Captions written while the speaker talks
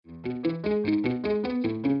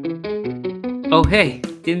Oh, hey,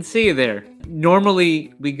 didn't see you there.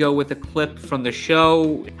 Normally, we go with a clip from the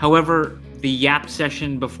show. However, the yap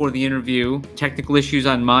session before the interview, technical issues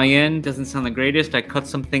on my end, doesn't sound the greatest. I cut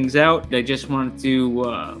some things out. I just wanted to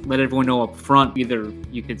let everyone know up front, either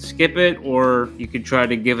you could skip it or you could try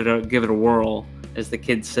to give it a whirl, as the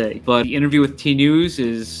kids say. But the interview with T News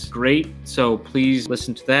is great, so please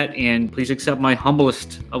listen to that and please accept my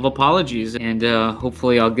humblest of apologies, and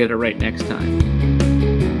hopefully I'll get it right next time.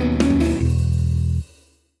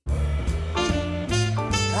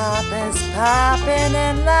 Papa's popping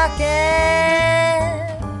and locking,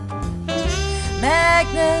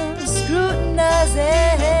 Magnum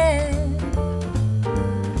scrutinizing,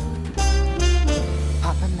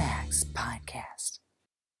 Papa Mag's Podcast.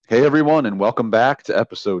 Hey everyone, and welcome back to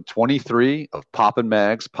episode 23 of Papa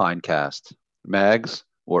Mag's Pinecast. Mags,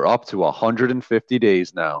 we're up to 150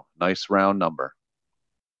 days now. Nice round number.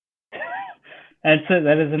 That's it.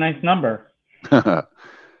 That is a nice number.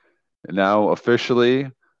 Now officially,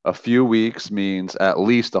 a few weeks means at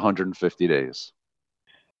least 150 days.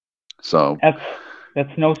 So that's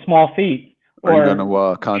no small feat. Are you going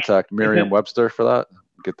to contact Merriam-Webster for that?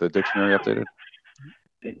 Get the dictionary updated?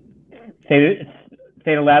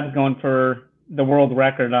 Theta Lab's going for the world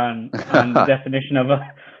record on the definition of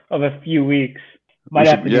a few weeks.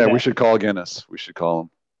 We should call Guinness. We should call him.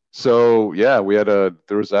 So yeah,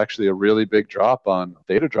 there was actually a really big drop on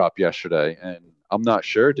Tdrop yesterday, and I'm not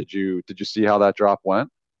sure. Did you see how that drop went?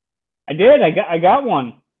 I did. I got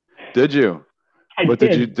one. Did you?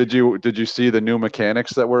 Did you see the new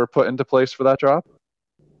mechanics that were put into place for that drop?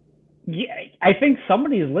 Yeah, I think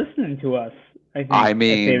somebody's listening to us.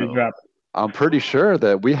 I'm pretty sure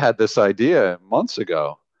that we had this idea months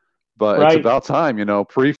ago, but right. It's about time,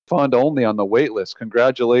 pre-fund only on the wait list.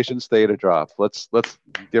 Congratulations, Tdrop. Let's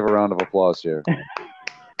give a round of applause here.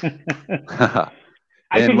 And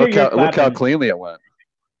look how cleanly it went.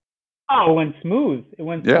 Oh, it went smooth.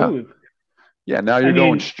 Smooth. Yeah, now you're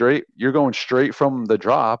going straight from the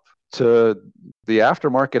drop to the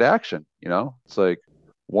aftermarket action, It's like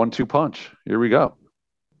 1-2 punch. Here we go.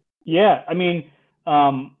 Yeah,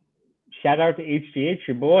 shout out to HGH,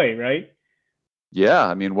 your boy, right?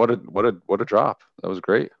 Yeah, what a drop. That was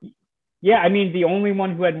great. Yeah, the only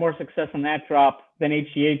one who had more success on that drop than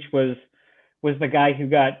HGH was the guy who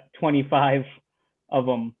got 25 of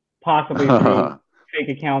them, possibly through fake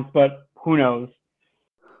accounts, but who knows?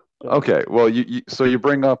 Okay, well, you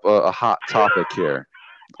bring up a hot topic here,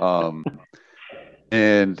 and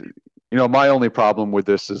my only problem with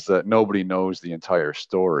this is that nobody knows the entire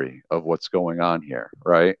story of what's going on here,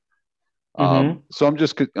 right? Mm-hmm. So I'm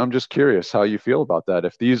just curious how you feel about that.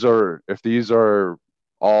 If these are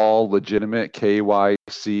all legitimate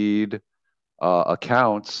KYC'd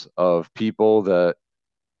accounts of people that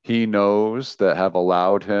he knows that have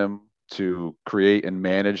allowed him to create and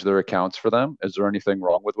manage their accounts for them, is there anything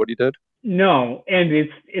wrong with what he did? No, and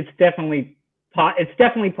it's definitely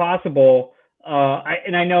possible.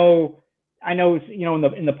 I know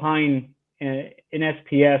in the Pine in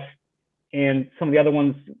SPS and some of the other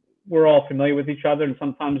ones, we're all familiar with each other, and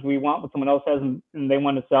sometimes we want what someone else has and they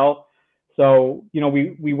want to sell. So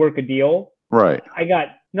we work a deal. Right. I got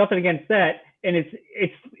nothing against that, and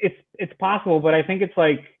it's possible, but I think it's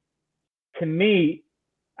like, to me,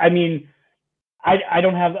 I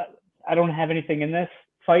don't have anything in this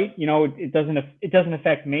fight. It doesn't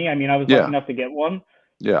affect me. I was lucky enough to get one.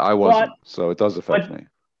 Yeah, I wasn't, so it does affect me.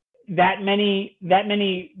 That many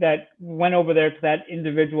that went over there to that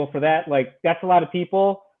individual for that, like, that's a lot of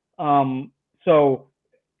people. So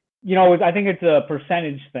I think it's a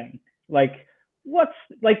percentage thing. Like, what's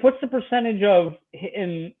the percentage of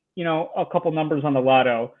hitting a couple numbers on the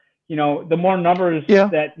lotto? The more numbers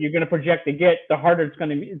that you're going to project to get, the harder it's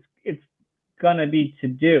going to be to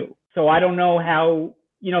do. So I don't know how,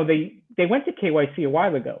 they went to KYC a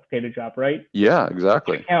while ago, Tdrop, right? Yeah,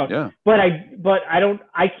 exactly. Yeah. But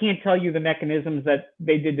I can't tell you the mechanisms that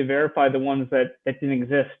they did to verify the ones that didn't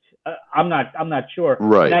exist. I'm not sure.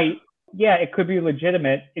 Right. It could be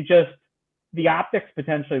legitimate. It just, the optics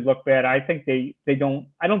potentially look bad. I think I don't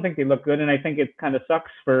think they look good. And I think it kind of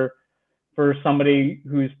sucks for somebody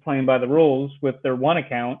who's playing by the rules with their one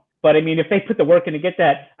account. But if they put the work in to get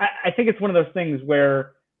that, I think it's one of those things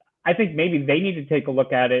where I think maybe they need to take a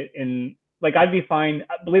look at it. And like, I'd be fine,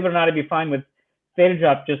 believe it or not, I'd be fine with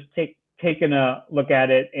Theta just taking a look at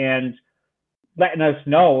it and letting us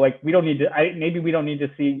know, like, we don't need to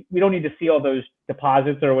see all those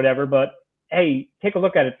deposits or whatever, but hey, take a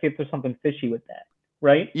look at it, see if there's something fishy with that,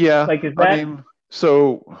 right? Yeah. Like, is that,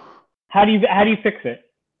 so how do you fix it?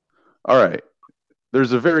 All right.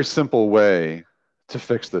 There's a very simple way to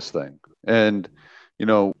fix this thing. And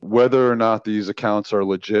whether or not these accounts are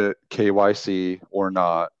legit KYC or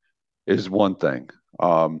not is one thing.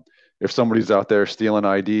 If somebody's out there stealing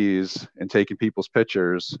IDs and taking people's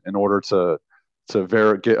pictures in order to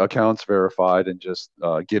get accounts verified and just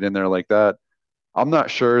get in there like that, I'm not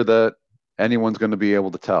sure that anyone's going to be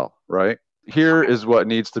able to tell, right? Here is what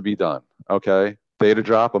needs to be done, okay?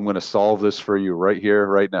 Tdrop, I'm going to solve this for you right here,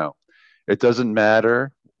 right now. It doesn't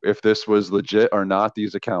matter if this was legit or not,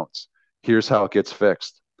 these accounts. Here's how it gets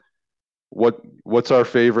fixed. What's our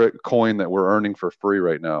favorite coin that we're earning for free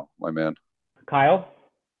right now, my man? Kyle?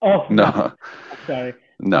 Oh, No. Sorry.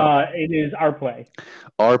 No. It is our play.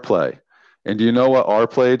 Our play. And do you know what our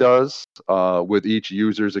play does with each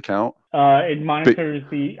user's account? It monitors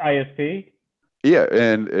the ISP. Yeah,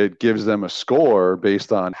 and it gives them a score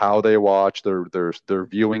based on how they watch, their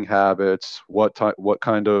viewing habits, what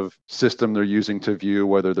kind of system they're using to view,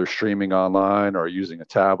 whether they're streaming online or using a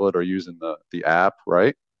tablet or using the app,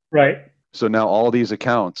 right? Right. So now all these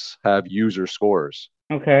accounts have user scores.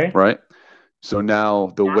 Okay. Right? So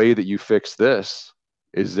now the way that you fix this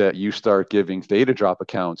is that you start giving Tdrop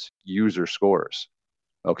accounts user scores.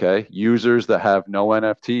 Okay, users that have no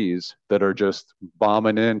NFTs that are just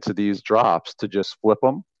bombing into these drops to just flip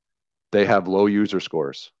them, they have low user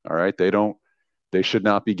scores. All right, they should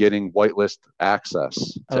not be getting whitelist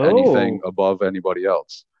access to anything above anybody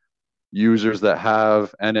else. Users that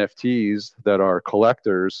have NFTs that are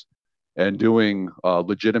collectors and doing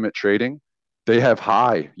legitimate trading, they have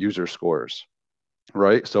high user scores,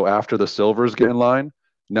 right? So after the silvers get in line,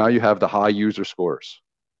 now you have the high user scores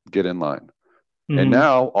get in line. And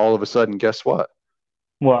now, all of a sudden, guess what?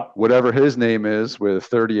 What? Whatever his name is with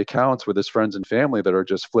 30 accounts with his friends and family that are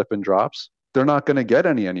just flipping drops, they're not going to get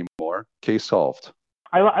any anymore. Case solved.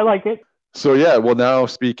 I like it. So, yeah, well, now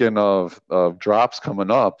speaking of drops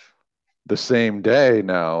coming up, the same day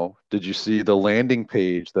now, did you see the landing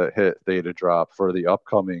page that hit Tdrop for the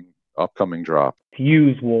upcoming drop?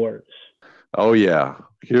 Fuse Wars. Oh, yeah.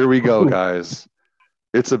 Here we go, guys.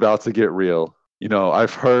 It's about to get real.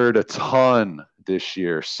 I've heard a ton this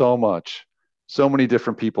year, so many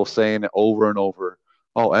different people saying it over and over.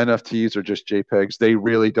 Oh, NFTs are just JPEGs. They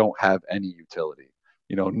really don't have any utility.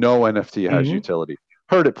 No NFT has utility.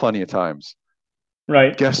 Heard it plenty of times.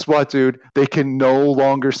 Right. Guess what, dude? They can no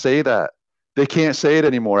longer say that. They can't say it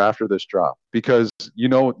anymore after this drop because you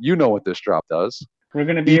know what this drop does. We're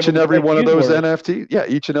going to be each and every one of those NFTs. Yeah,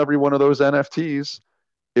 each and every one of those NFTs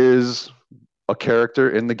is a character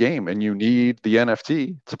in the game, and you need the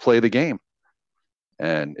NFT to play the game.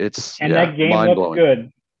 And that game looks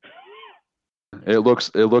good.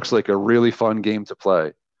 It looks like a really fun game to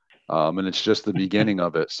play, and it's just the beginning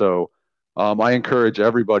of it. So I encourage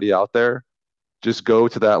everybody out there, just go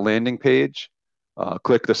to that landing page,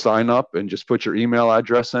 click the sign up, and just put your email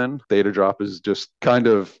address in. Tdrop is just kind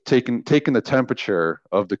of taking the temperature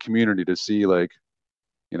of the community to see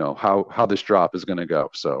how this drop is going to go.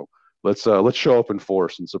 So let's show up in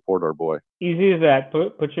force and support our boy. Easy as that.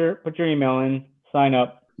 Put your email in, sign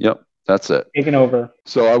up. Yep, that's it. Taking over.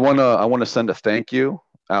 So I wanna send a thank you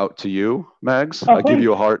out to you, Mags. Oh, I give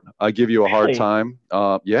you a hard time.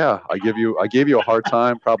 Yeah, I gave you a hard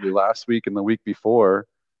time probably last week and the week before.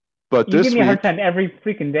 But you this give me week, a hard time every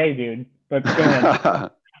freaking day, dude. But go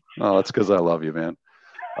ahead. Oh, that's because I love you, man.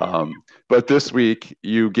 But this week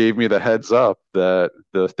you gave me the heads up that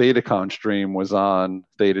the ThedaCon stream was on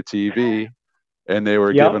Theta TV, and they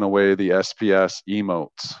were giving away the SPS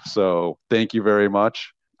emotes. So thank you very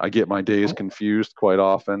much. I get my days confused quite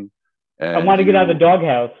often. And I want to get out of the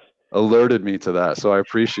doghouse. Alerted me to that, so I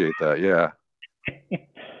appreciate that. Yeah.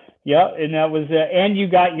 Yeah, and that was and you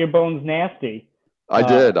got your Bones Nasty. I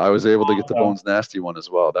did. I was able to get the Bones Nasty one as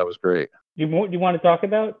well. That was great. Do you want to talk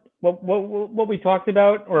about what we talked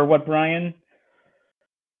about, or what Brian?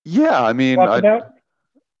 Yeah, I mean, I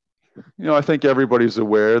think everybody's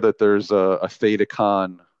aware that there's a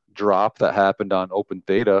ThedaCon drop that happened on Open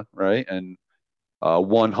Theta, right? And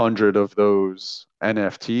 100 of those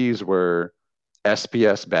NFTs were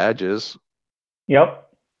SPS badges. Yep.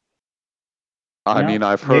 I mean,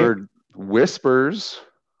 I've heard whispers.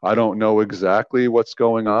 I don't know exactly what's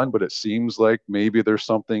going on, but it seems like maybe there's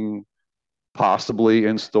something possibly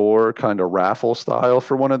in store, kind of raffle style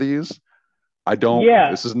for one of these. I don't,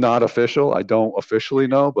 this is not official. I don't officially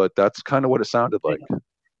know, but that's kind of what it sounded like.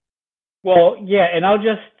 Well, yeah, and I'll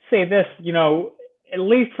just say this, at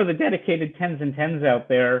least for the dedicated tens and tens out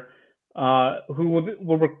there, who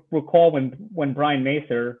will recall when Brian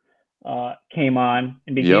Macer came on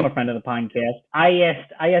and became a friend of the podcast. I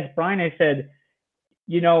asked Brian, I said,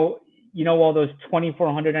 all those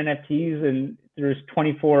 2,400 NFTs, and there's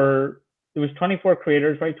 24 there was 24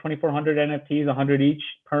 creators, right? 2,400 NFTs, 100 each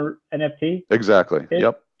per NFT. Exactly.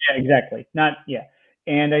 Yep. Yeah, exactly.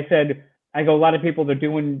 And I go, a lot of people, they're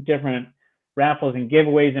doing different raffles and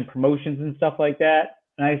giveaways and promotions and stuff like that.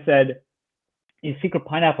 And I said, is Secret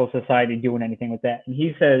Pineapple Society doing anything with that? And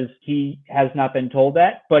he says he has not been told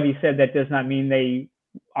that, but he said that does not mean they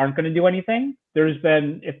aren't going to do anything. There's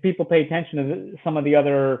been, if people pay attention to some of the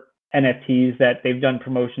other NFTs that they've done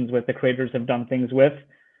promotions with, the creators have done things with,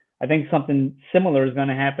 I think something similar is going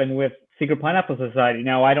to happen with Secret Pineapple Society.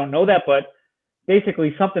 Now, I don't know that, but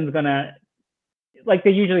basically something's going to, like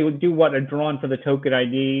they usually would do a drawing for the token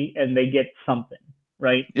ID and they get something,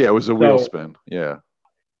 right? Yeah, it was a wheel spin. Yeah.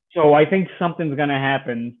 So I think something's going to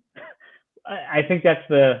happen. I think that's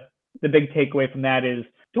the big takeaway from that is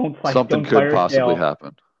something could possibly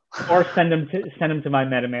happen. Or send them to my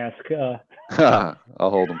MetaMask.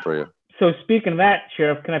 I'll hold them for you. So speaking of that,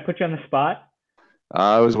 Sheriff, can I put you on the spot?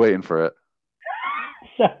 I was waiting for it.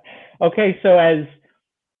 So as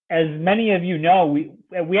many of you know,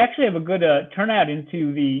 we actually have a good turnout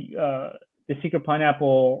into the Secret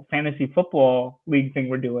Pineapple Fantasy Football League thing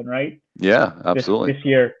we're doing, right? Yeah, absolutely. This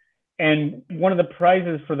year. And one of the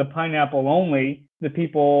prizes for the pineapple only, the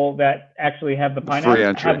people that actually have the pineapple, free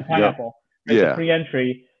entry. Have the pineapple, yep. Yeah. The free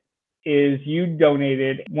entry, is you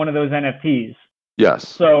donated one of those NFTs. Yes.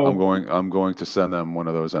 So I'm going to send them one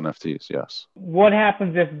of those NFTs. Yes. What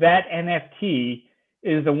happens if that NFT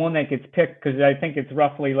is the one that gets picked? Because I think it's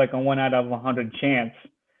roughly like a 1 out of 100 chance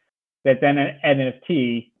that then an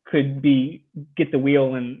NFT could get the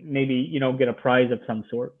wheel and maybe get a prize of some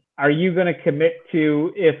sort. Are you going to commit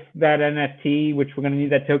to, if that NFT, which we're going to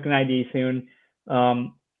need that token ID soon,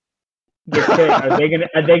 gets picked, are they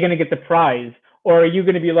going to get the prize, or are you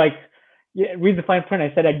going to be like, yeah, read the fine print?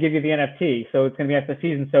 I said I'd give you the NFT, so it's going to be after the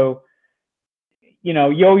season. So, you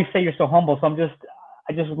always say you're so humble. So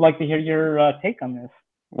I just would like to hear your take on this.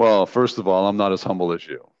 Well, first of all, I'm not as humble as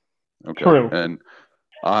you. Okay. True. And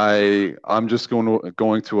I'm just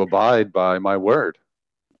going to abide by my word.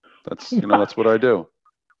 That's that's what I do.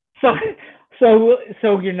 So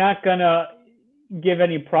you're not gonna give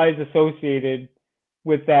any prize associated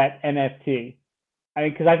with that NFT? I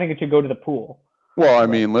mean, because I think it should go to the pool. Well, I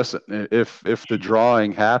mean, listen, if the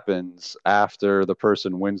drawing happens after the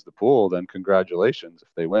person wins the pool, then congratulations if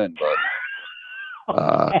they win. But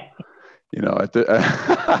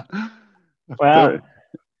Well,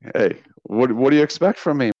 hey, what do you expect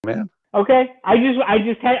from me, man? Okay, I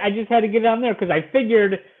just had to get on there because I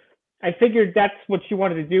figured that's what you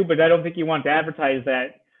wanted to do, but I don't think you want to advertise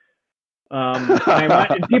that.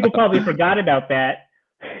 And people probably forgot about that,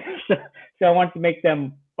 so I wanted to make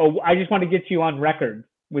them. I just want to get you on record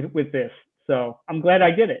with this. So I'm glad I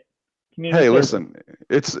did it. Hey, listen,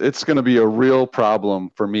 it's going to be a real problem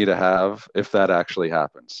for me to have if that actually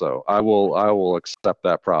happens. So I will accept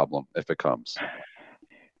that problem if it comes.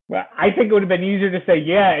 Well, I think it would have been easier to say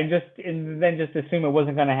yeah and then just assume it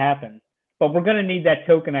wasn't going to happen. But we're going to need that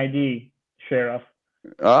token ID, Sheriff.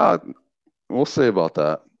 We'll see about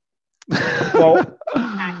that. Well,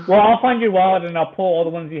 I'll find your wallet and I'll pull all the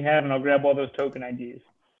ones you have and I'll grab all those token IDs.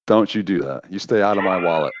 Don't you do that. You stay out of my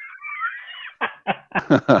wallet.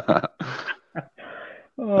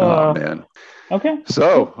 Oh, man. Okay.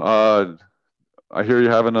 So, I hear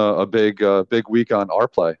you're having a big week on our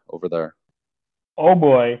play over there. Oh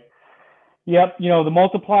boy. Yep. The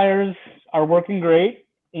multipliers are working great.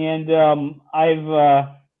 And I've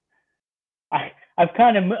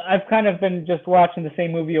kind of been just watching the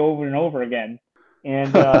same movie over and over again,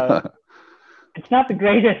 and it's not the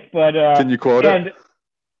greatest, but can you quote it?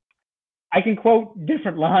 I can quote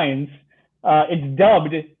different lines. It's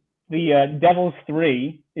dubbed the Devil's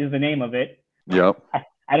 3 is the name of it. Yep.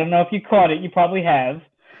 I don't know if you caught it. You probably have.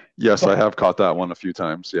 Yes, I have caught that one a few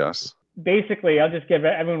times. Yes. Basically, I'll just give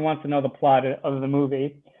everyone wants to know the plot of the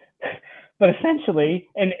movie. But essentially,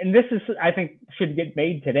 and this is, I think, should get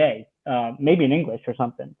made today, maybe in English or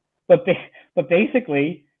something. But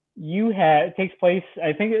basically, it takes place,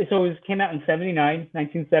 I think, so it came out in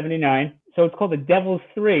 1979. So it's called The Devil's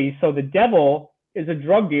 3. So the devil is a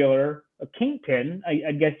drug dealer, a kingpin,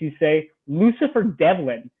 I guess you say, Lucifer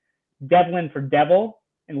Devlin. Devlin for devil,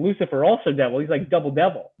 and Lucifer also devil. He's like double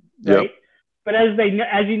devil, right? Yep. But as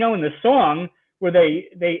you know in the song, where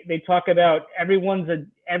they talk about everyone's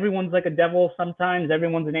like a devil sometimes,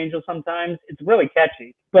 everyone's an angel sometimes. It's really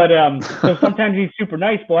catchy. But so sometimes he's super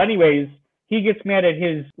nice. But anyways, he gets mad at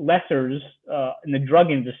his lessers in the drug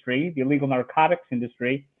industry, the illegal narcotics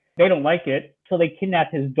industry. They don't like it, so they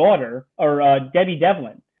kidnap his daughter, or Debbie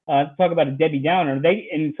Devlin. Talk about a Debbie Downer.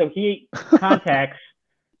 So he contacts,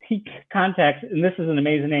 and this is an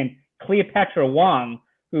amazing name, Cleopatra Wong,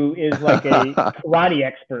 who is like a karate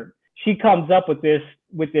expert. She comes up with this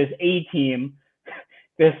A team,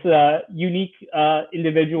 this unique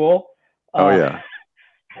individual. Oh yeah.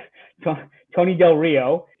 Tony Del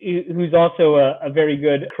Rio, who's also a very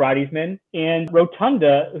good karatesman, and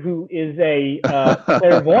Rotunda, who is a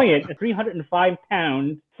clairvoyant, a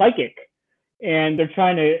 305-pound psychic, and they're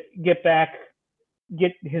trying to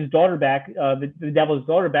get his daughter back, the devil's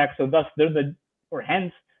daughter back. So thus they're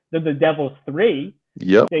the devil's three.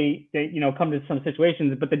 Yep. They come to some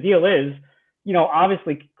situations, but the deal is,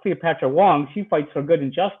 obviously Cleopatra Wong, she fights for good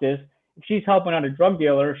and justice. If she's helping out a drug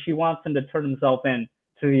dealer, she wants him to turn himself in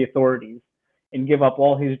to the authorities and give up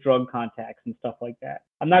all his drug contacts and stuff like that.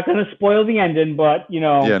 I'm not going to spoil the ending, but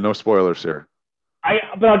Yeah, no spoilers here.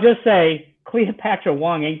 But I'll just say Cleopatra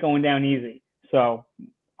Wong ain't going down easy. So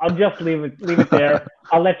I'll just leave it there.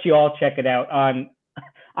 I'll let you all check it out on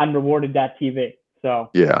rewarded.tv. So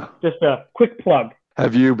yeah, just a quick plug.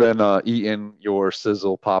 Have you been eating your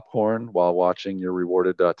sizzle popcorn while watching your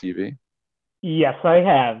rewarded.tv? Yes, I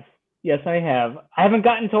have. I haven't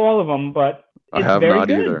gotten to all of them, but I have very not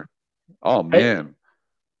good. either. Oh man,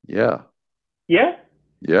 yeah. Yeah.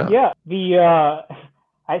 Yeah.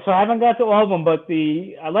 So I haven't got to all of them, but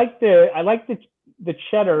I like the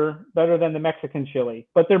cheddar better than the Mexican chili.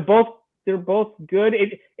 But they're both good.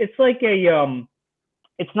 It's like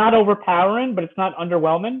it's not overpowering, but it's not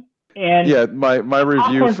underwhelming. And yeah, my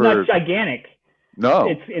review popcorn's for not gigantic. No,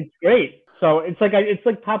 it's great. So it's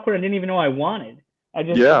like popcorn I didn't even know I wanted.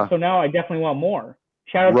 So now I definitely want more.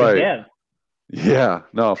 Shout out to Dev. Yeah,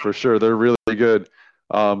 no, for sure. They're really good.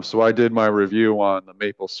 So I did my review on the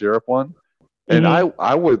maple syrup one. And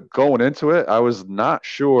I would going into it, I was not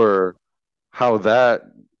sure how that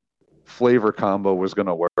flavor combo was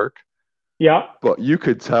gonna work. Yeah. But you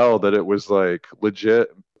could tell that it was like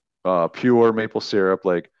legit pure maple syrup.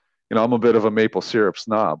 Like, I'm a bit of a maple syrup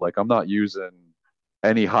snob. Like I'm not using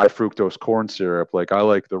any high fructose corn syrup. Like I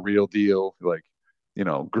like the real deal, like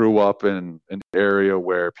grew up in an area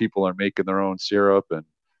where people are making their own syrup and,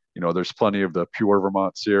 there's plenty of the pure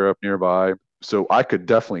Vermont syrup nearby. So I could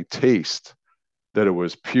definitely taste that it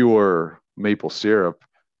was pure maple syrup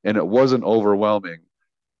and it wasn't overwhelming.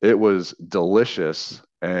 It was delicious.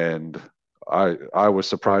 And I was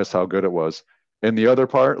surprised how good it was. And the other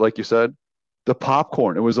part, like you said, the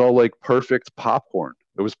popcorn, it was all like perfect popcorn.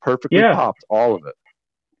 It was perfectly popped, all of it.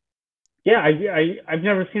 Yeah. I've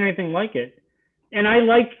never seen anything like it. And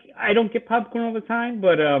I don't get popcorn all the time,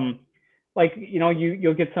 but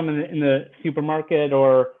you'll get some in the supermarket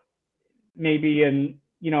or maybe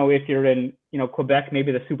if you're in Quebec,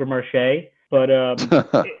 maybe the supermarché. But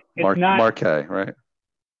it's not Marquet, right?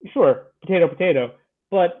 Sure, potato.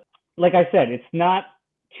 But like I said, it's not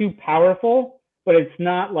too powerful, but it's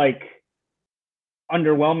not like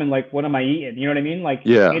underwhelming. Like what am I eating? You know what I mean? Like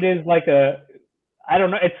it is like I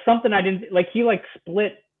don't know. It's something I didn't like. He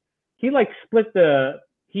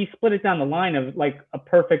split it down the line of like a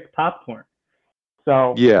perfect popcorn.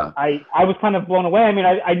 So yeah, I was kind of blown away. I mean,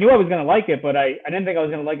 I knew I was going to like it, but I didn't think I was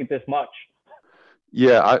going to like it this much.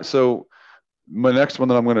 Yeah. So my next one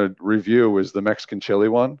that I'm going to review is the Mexican chili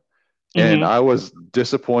one. And I was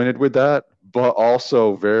disappointed with that, but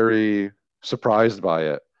also very surprised by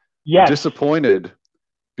it. Yeah. Disappointed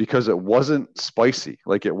because it wasn't spicy.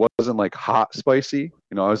 Like it wasn't like hot spicy.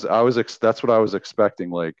 That's what I was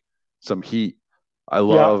expecting, like some heat. I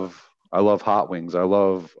love hot wings. I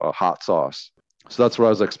love hot sauce. So that's what I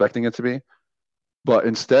was expecting it to be. But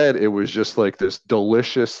instead, it was just like this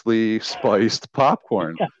deliciously spiced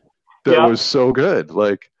popcorn that was so good.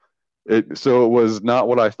 So it was not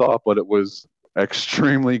what I thought, but it was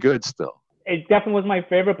extremely good still. It definitely was my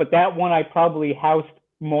favorite, but that one I probably housed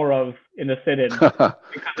more of in a sit-in because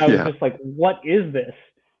I was just like, what is this?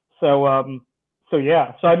 So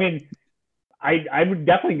yeah. So I mean, I would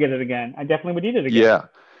definitely get it again. I definitely would eat it again. Yeah.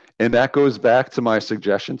 And that goes back to my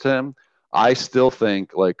suggestion to him. I still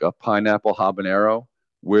think like a pineapple habanero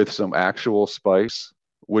with some actual spice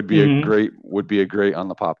would be a great on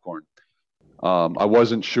the popcorn. I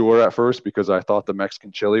wasn't sure at first because I thought the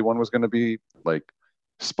Mexican chili one was going to be like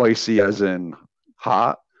spicy as in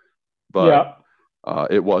hot, but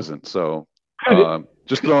it wasn't. So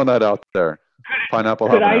just throwing that out there. Pineapple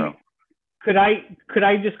habanero. Could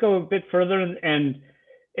I just go a bit further and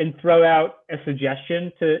throw out a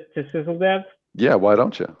suggestion to Sizzle Dev? Yeah, why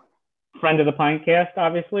don't you? Friend of the Pinecast,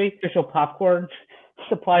 obviously, official popcorn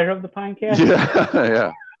supplier of the Pinecast.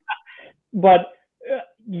 Yeah. But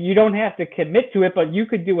you don't have to commit to it, but you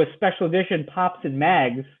could do a special edition Pops and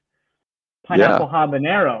Mags pineapple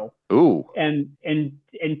habanero. Ooh. And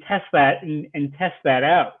test that and test that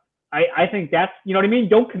out. I think that's, you know what I mean? You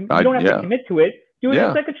don't have to commit to it, do it Yeah.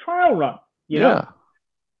 as like a trial run. You know.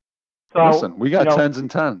 So Listen, we got 10s and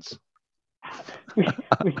 10s.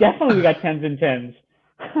 we definitely got 10s and 10s.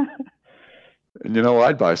 And you know,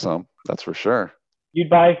 I'd buy some. That's for sure. You'd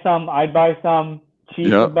buy some. I'd buy some.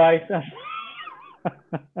 Chief would buy some.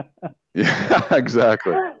 Yeah,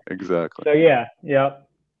 exactly. So yeah.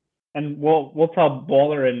 And we'll tell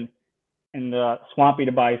Baller and Swampy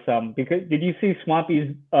to buy some, because did you see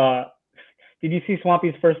Swampy's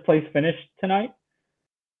first place finish tonight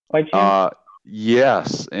by chance?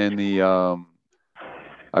 Yes, in the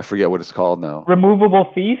I forget what it's called now.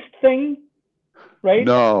 Removable feast thing, right?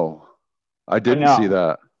 No, I didn't see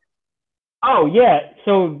that. Oh yeah,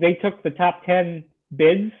 so they took the top 10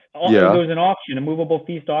 bids. Yeah. There was an auction, a movable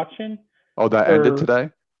feast auction. Oh, that ended today?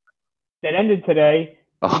 That ended today.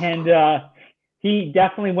 Oh. And he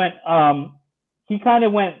definitely went, he kind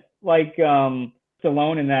of went like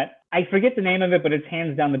Stallone in that, I forget the name of it, but it's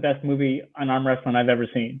hands down the best movie on arm wrestling I've ever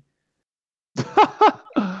seen.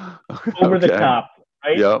 Over the top,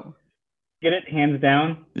 right? Yep. Get it? Hands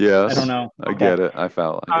down? Yes. I don't know. I get it. I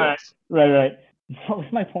guess. Right. What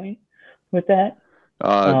was my point with that?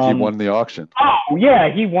 He won the auction. Oh,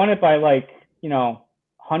 yeah. He won it by like,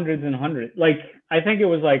 hundreds and hundreds. Like, I think it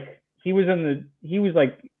was like, he was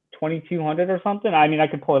like 2,200 or something. I mean, I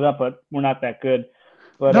could pull it up, but we're not that good.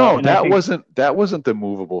 But, no, that wasn't the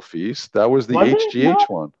movable feast. That was the HGH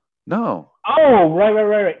one. No. Oh,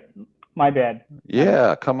 right. My bad.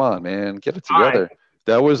 Yeah, come on, man, get it together. Right.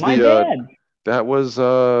 That was my bad. That was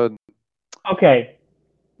Okay,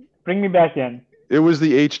 bring me back in. It was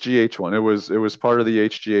the HGH one. It was part of the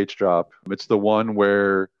HGH drop. It's the one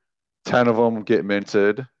where 10 of them get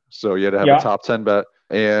minted, so you had to have a top 10 bet,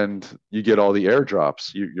 and you get all the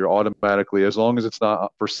airdrops. You're automatically, as long as it's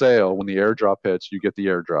not for sale, when the airdrop hits, you get the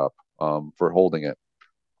airdrop for holding it.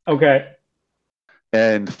 Okay.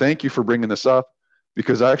 And thank you for bringing this up,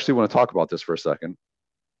 because I actually want to talk about this for a second.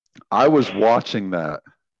 I was watching that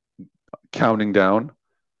counting down,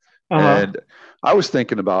 and I was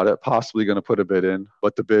thinking about it, possibly going to put a bid in,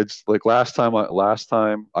 but the bids, like last time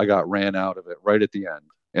I got ran out of it right at the end.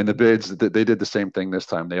 And the bids, they did the same thing this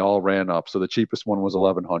time. They all ran up. So the cheapest one was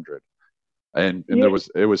 1,100, and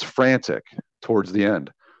it was frantic towards the end.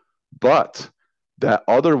 But that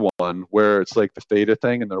other one where it's like the Theta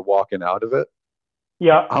thing and they're walking out of it.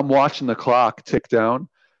 Yeah. I'm watching the clock tick down,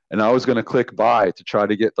 and I was going to click buy to try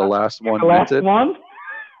to get the last one minted. One?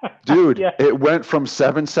 Dude, It went from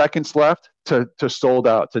 7 seconds left to sold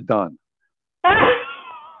out to done.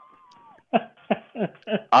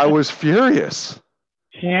 I was furious.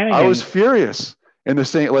 I was furious. And the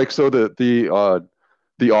same, like, so the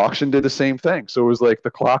auction did the same thing. So it was like the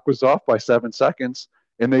clock was off by 7 seconds,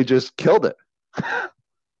 and they just killed it.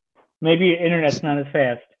 Maybe internet's not as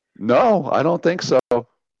fast. No, I don't think so.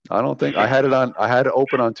 I don't think I had it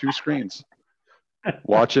open on two screens.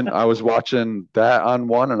 I was watching that on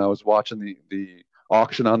one, and I was watching the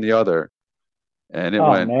auction on the other, and it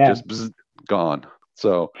went just gone.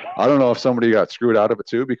 So I don't know if somebody got screwed out of it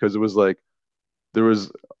too, because it was like there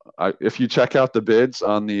was. If you check out the bids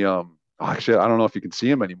on the actually, I don't know if you can see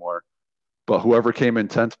them anymore, but whoever came in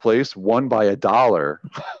 10th place won by $1.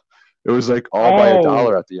 It was like all by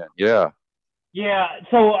 $1 at the end. Yeah. Yeah.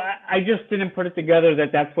 So I just didn't put it together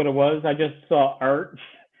that that's what it was. I just saw art.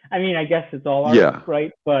 I mean, I guess it's all art,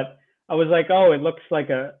 right? But I was like, oh, it looks like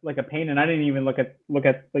a paint, and I didn't even look at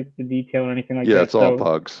like the detail or anything like that. Yeah, it's all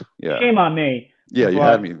pugs. Yeah. Shame on me. Yeah, you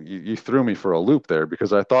had me. You threw me for a loop there,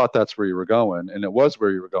 because I thought that's where you were going, and it was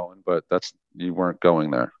where you were going, but you weren't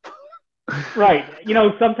going there. Right.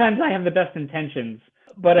 Sometimes I have the best intentions,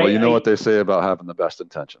 but well, you know what they say about having the best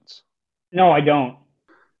intentions. No, I don't.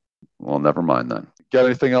 Well, never mind then. Got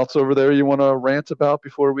anything else over there you want to rant about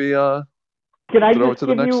before we throw it to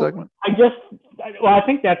the next segment? I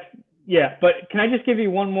think that's but can I just give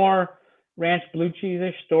you one more ranch blue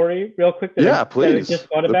cheese-ish story real quick? Please. That I just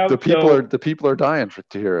thought about. The people are dying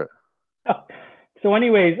to hear it. So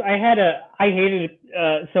anyways,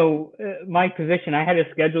 my position, I had to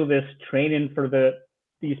schedule this training for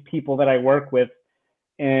these people that I work with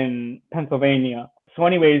in Pennsylvania. So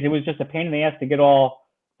anyways, it was just a pain in the ass to get all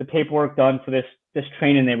the paperwork done for this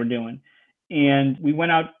training they were doing. And we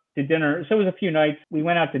went out to dinner. So it was a few nights. We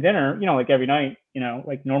went out to dinner, like every night,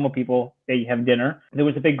 like normal people, they have dinner. There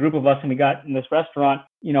was a big group of us, and we got in this restaurant,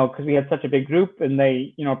 because we had such a big group, and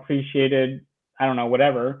they, appreciated, I don't know,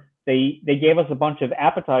 whatever. They gave us a bunch of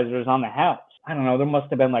appetizers on the house. I don't know, there must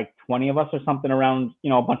have been like 20 of us or something around,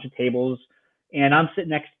 a bunch of tables. And I'm sitting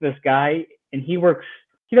next to this guy, and he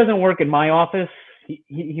doesn't work in my office.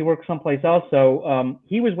 He works someplace else. So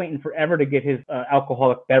he was waiting forever to get his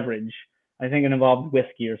alcoholic beverage. I think it involved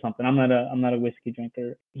whiskey or something. I'm not a whiskey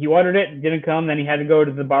drinker. He ordered it, it didn't come. Then he had to go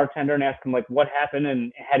to the bartender and ask him like what happened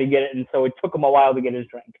and how to get it. And so it took him a while to get his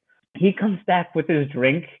drink. He comes back with his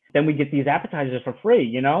drink. Then we get these appetizers for free,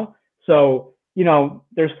 you know? So, you know,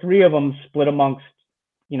 there's 3 of them split amongst,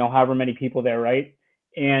 you know, however many people there, right?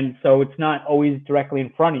 And so it's not always directly in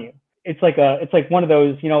front of you. It's like one of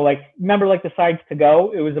those, you know, like remember like the sides to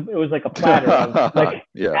go? It was like a platter of like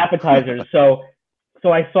appetizers. So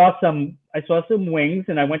I saw some wings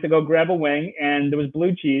and I went to go grab a wing and there was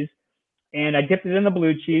blue cheese and I dipped it in the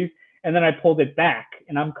blue cheese and then I pulled it back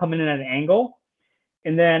and I'm coming in at an angle.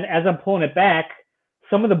 And then as I'm pulling it back,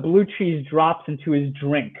 some of the blue cheese drops into his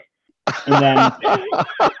drink. And then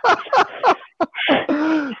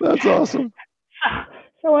that's awesome.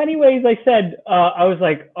 So anyways, I said, I was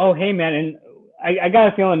like, oh, hey, man. And I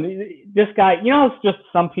got a feeling this guy, you know, it's just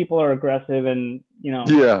some people are aggressive and, you know.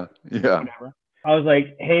 Yeah. Whatever. I was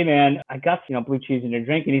like, hey, man, I got, you know, blue cheese in your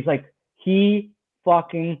drink. And he's like, he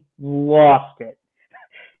fucking lost it.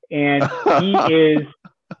 And he is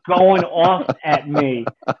going off at me.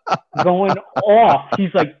 Going off.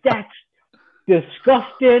 He's like, that's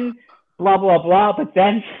disgusting, blah, blah, blah. But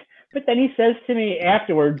then he says to me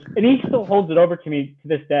afterwards, and he still holds it over to me to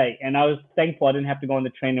this day. And I was thankful I didn't have to go on the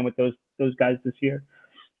training with those guys this year.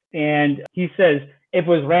 And he says, if it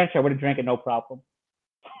was ranch, I would have drank it no problem.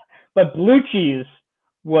 But blue cheese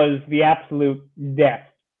was the absolute death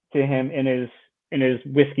to him in his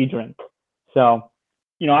whiskey drink. So,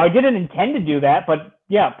 you know, I didn't intend to do that, but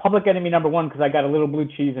yeah, public enemy number 1 because I got a little blue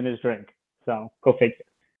cheese in his drink. So go figure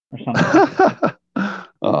or something.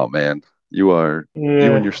 Oh man, you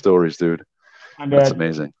and your stories, dude. That's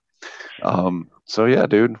amazing. So yeah,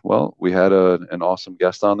 dude. Well, we had an awesome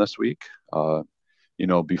guest on this week. You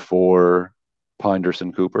know, before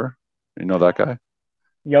Pinderson Cooper, you know that guy?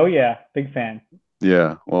 Yo, yeah, big fan.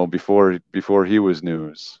 Yeah. Well, before he was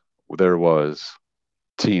news, there was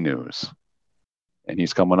T News, and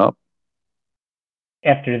he's coming up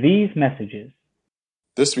after these messages.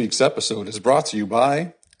 This week's episode is brought to you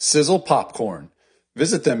by Sizzle Popcorn.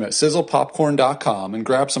 Visit them at sizzlepopcorn.com and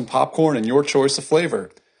grab some popcorn in your choice of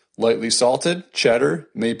flavor. Lightly salted, cheddar,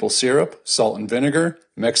 maple syrup, salt and vinegar,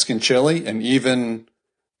 Mexican chili, and even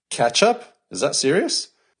ketchup? Is that serious?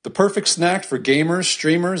 The perfect snack for gamers,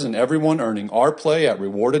 streamers, and everyone earning our play at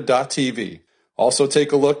rewarded.tv. Also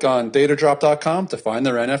take a look on Tdrop.com to find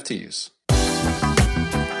their NFTs.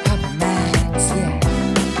 Papa Max, yeah.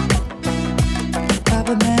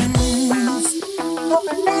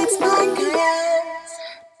 Papa Max Podcast.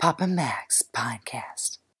 Papa Max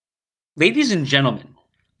Podcast. Ladies and gentlemen,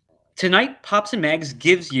 tonight Pops and Mags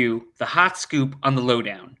gives you the hot scoop on the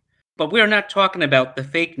lowdown. But we are not talking about the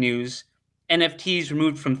fake news, NFTs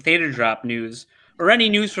removed from Tdrop news, or any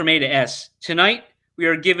news from A to S. Tonight, we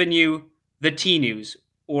are giving you the T News,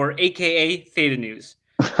 or AKA Theta News.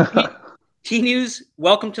 T News,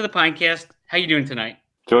 welcome to the Pinecast. How you doing tonight?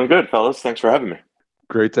 Doing good, fellas. Thanks for having me.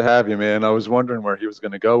 Great to have you, man. I was wondering where he was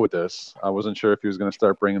going to go with this. I wasn't sure if he was going to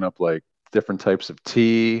start bringing up like different types of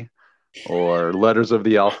tea or letters of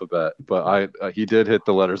the alphabet, but he did hit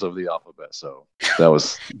the letters of the alphabet, so I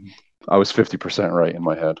was 50% right in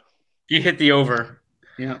my head. You hit the over.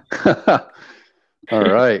 Yeah. All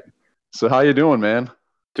right. So how you doing, man?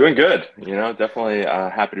 Doing good. You know, definitely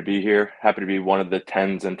happy to be here. Happy to be one of the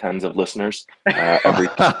tens and tens of listeners. Well,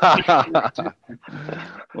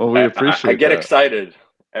 we appreciate I get that. excited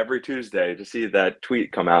every Tuesday to see that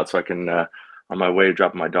tweet come out so I can, on my way to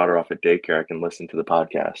dropping my daughter off at daycare, I can listen to the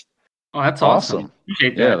podcast. Oh, that's awesome.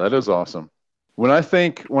 Appreciate that. Yeah, that is awesome. When I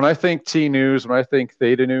think T News, when I think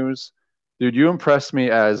Theta News, dude, you impress me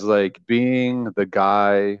as like being the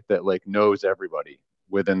guy that like knows everybody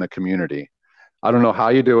within the community. I don't know how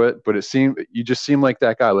you do it, but you just seem like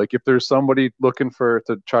that guy. Like if there's somebody looking to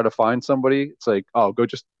try to find somebody, it's like, oh, go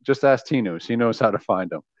just ask T News. He knows how to find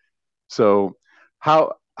them. So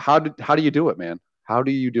how do you do it, man? How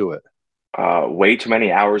do you do it? Way too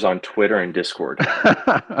many hours on Twitter and Discord.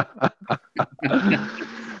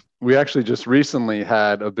 We actually just recently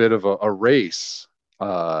had a bit of a race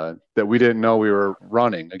that we didn't know we were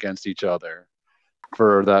running against each other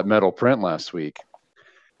for that metal print last week.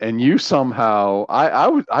 And you somehow, I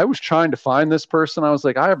was trying to find this person. I was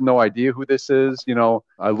like, I have no idea who this is. You know,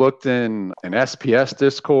 I looked in an SPS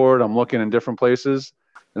Discord. I'm looking in different places.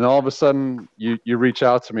 And all of a sudden, you reach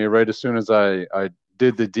out to me right as soon as I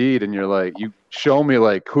did the deed. And you're like, you show me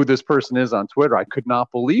like who this person is on Twitter. I could not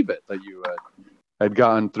believe it that you had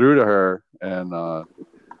gotten through to her. And I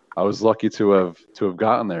was lucky to have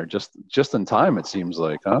gotten there just in time, it seems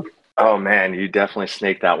like, huh? Oh man, you definitely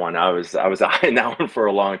snaked that one. I was eyeing that one for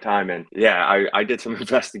a long time, and yeah, I did some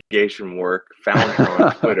investigation work, found her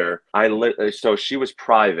on Twitter. So she was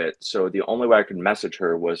private, so the only way I could message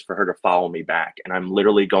her was for her to follow me back, and I'm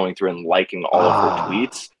literally going through and liking all of her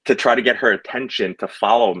tweets to try to get her attention to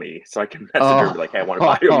follow me, so I can message her and be like, "Hey, I want to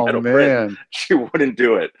buy you a metal print." She wouldn't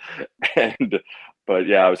do it, and but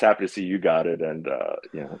yeah, I was happy to see you got it, and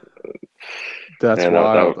yeah, That's and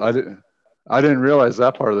wild. I didn't realize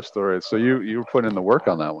that part of the story. So you were putting in the work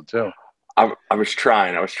on that one too. I was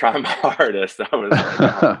trying my hardest. I was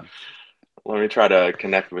like, let me try to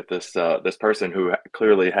connect with this person who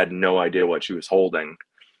clearly had no idea what she was holding.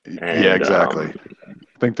 And, yeah, exactly.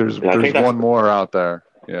 I think there's one more out there.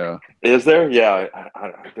 Yeah. Is there? Yeah.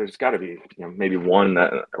 There's got to be maybe one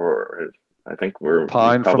that, or I think we're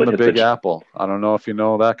Pine from the Big Apple. I don't know if you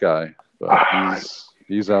know that guy, but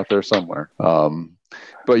he's out there somewhere.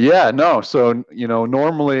 But yeah, no. So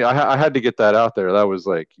normally I had to get that out there. That was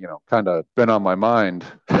like kind of been on my mind.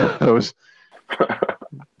 It was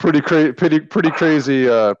pretty crazy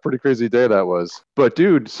day that was. But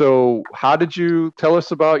dude, so how did you tell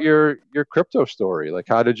us about your crypto story? Like,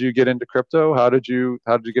 how did you get into crypto? How did you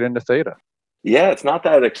get into Theta? Yeah, it's not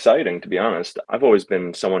that exciting, to be honest. I've always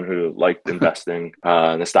been someone who liked investing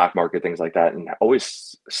in the stock market, things like that, and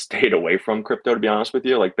always stayed away from crypto, to be honest with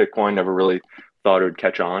you. Like Bitcoin, never really thought it would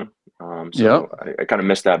catch on. So I kind of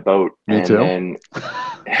missed that boat. Me too. Then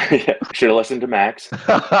should have listened to Max.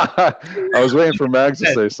 I was waiting for Max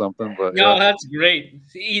to say something, but no, that's great.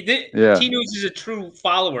 T-News is a true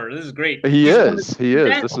follower. This is great. He is.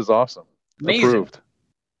 This is awesome. Amazing. Approved.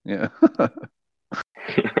 Yeah.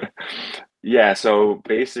 Yeah, so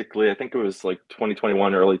basically, I think it was like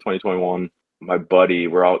 2021, early 2021. My buddy,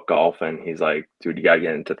 we're out golfing. He's like, "Dude, you gotta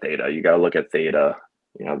get into Theta. You gotta look at Theta.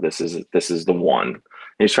 This is the one." And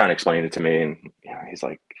he's trying to explain it to me, and he's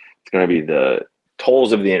like, "It's gonna be the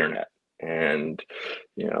tolls of the internet, and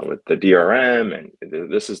with the DRM, and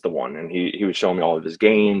this is the one." And he was showing me all of his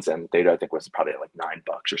gains, and Theta I think was probably like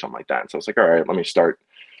 $9 or something like that. And so I was like, "All right, let me start,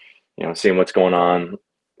 seeing what's going on."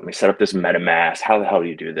 Let me set up this MetaMask. How the hell do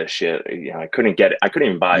you do this shit? I couldn't get it. I couldn't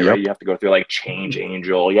even buy it. Right? You have to go through like Change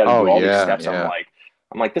Angel. You have to do all these steps. Yeah.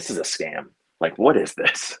 I'm like, this is a scam. Like, what is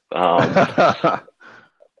this?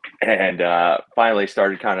 And finally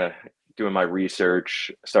started kind of doing my research.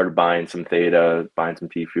 Started buying some Theta, buying some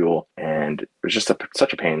T Fuel, and it was just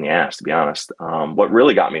such a pain in the ass, to be honest. What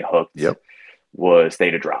really got me hooked was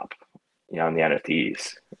Tdrop, on the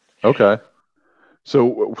NFTs. Okay. So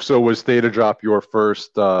was Tdrop your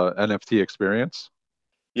first NFT experience?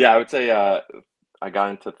 Yeah, I would say I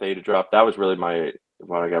got into Tdrop. That was really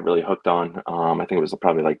what I got really hooked on. I think it was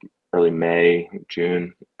probably like early May,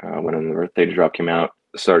 June when the Tdrop came out.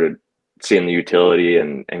 Started seeing the utility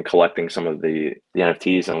and collecting some of the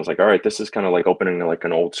NFTs, and I was like, all right, this is kind of like opening like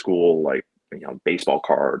an old school like baseball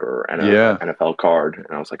card or NFL card,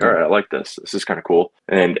 and I was like, all right, I like this. This is kind of cool.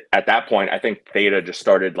 And at that point, I think Theta just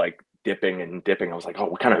started like dipping. I was like, oh,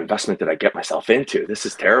 what kind of investment did I get myself into? This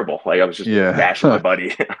is terrible. Like I was just bashing my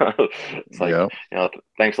buddy. It's like,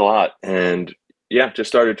 thanks a lot. And just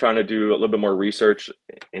started trying to do a little bit more research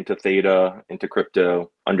into Theta, into crypto,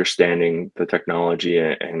 understanding the technology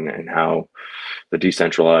and how the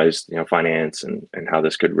decentralized, finance and how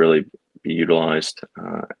this could really be utilized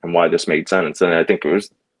and why this made sense. And I think it was,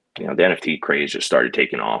 the NFT craze just started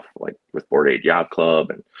taking off, like with Bored Ape Yacht Club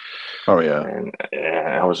and and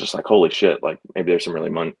I was just like, holy shit, like maybe there's some really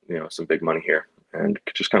money, some big money here, and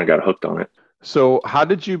just kind of got hooked on it. So how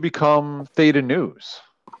did you become Theta News?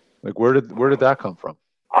 Like where did that come from?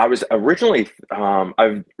 I was originally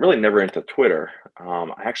I've really never into Twitter.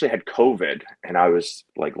 I actually had COVID and I was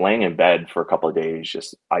like laying in bed for a couple of days,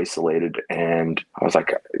 just isolated, and I was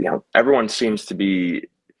like, everyone seems to be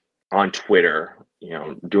on Twitter,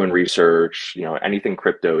 doing research, anything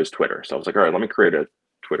crypto is Twitter. So I was like, all right, let me create a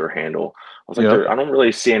Twitter handle. I was like, I don't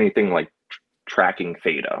really see anything like tracking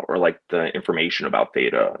Theta or like the information about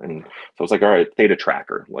Theta. And so I was like, all right, Theta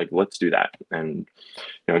tracker, like let's do that. And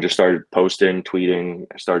just started posting, tweeting.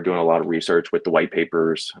 I started doing a lot of research with the white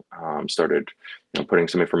papers. Started putting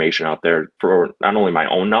some information out there for not only my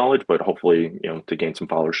own knowledge, but hopefully to gain some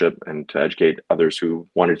followership and to educate others who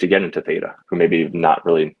wanted to get into Theta, who maybe not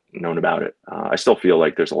really known about it. I still feel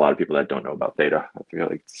like there's a lot of people that don't know about Theta. I feel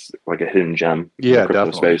like it's like a hidden gem in the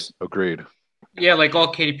crypto space. Agreed. Yeah, like all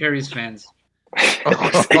Katy Perry's fans.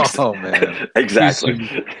 Oh man, exactly.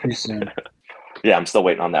 Too soon. Yeah, I'm still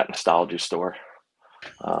waiting on that nostalgia store.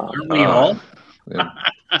 Aren't we all? Yeah,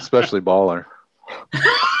 especially Baller.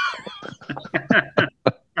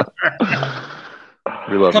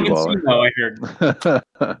 We love you, Coming soon, though, I heard.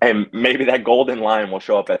 And maybe that golden lion will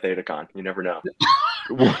show up at ThedaCon. You never know.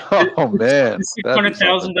 Oh man, The that'd be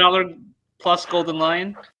something. $600,000 plus golden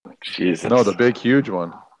lion. Jesus. No, the big, huge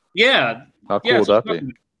one. Yeah. How cool Yeah, would that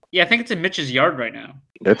be? Yeah, I think it's in Mitch's yard right now.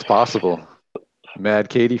 It's possible. Mad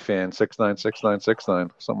Katie fan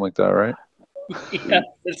 696969, something like that, right? Yeah,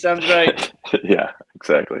 that sounds right. Yeah,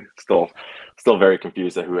 exactly. Still very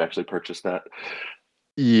confused at who actually purchased that.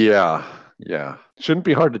 Yeah. Shouldn't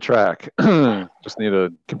be hard to track. Just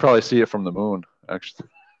can probably see it from the moon, actually.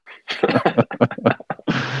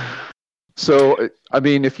 So, I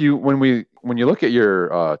mean, when you look at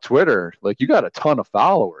your Twitter, like you got a ton of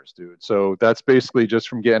followers, dude. So that's basically just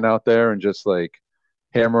from getting out there and just like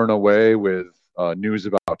hammering away with news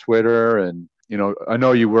about Twitter. And, I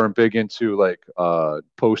know you weren't big into like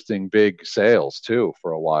posting big sales too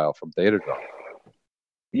for a while from Tdrop.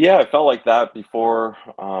 Yeah, I felt like that before.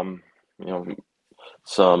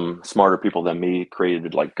 Some smarter people than me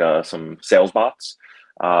created like some sales bots.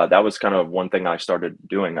 That was kind of one thing I started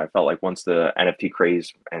doing. I felt like once the NFT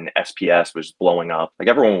craze and SPS was blowing up, like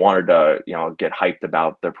everyone wanted to, get hyped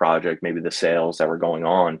about their project, maybe the sales that were going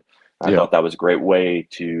on. I thought that was a great way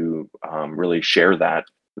to really share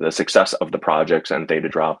the success of the projects and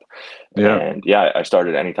Tdrop. Yeah. And I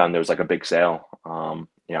started anytime there was like a big sale.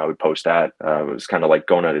 I would post that. It was kind of like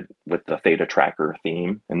going with the Theta tracker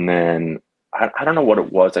theme. And then I don't know what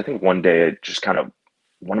it was. I think one day it just kind of,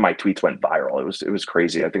 one of my tweets went viral. It was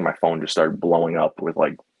crazy. I think my phone just started blowing up with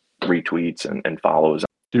like retweets and follows.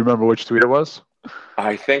 Do you remember which tweet it was?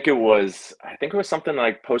 I think it was something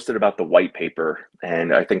like posted about the white paper,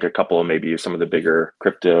 and I think a couple of maybe some of the bigger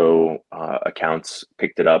crypto accounts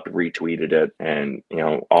picked it up, retweeted it, and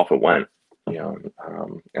off it went.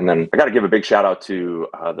 And then I got to give a big shout out to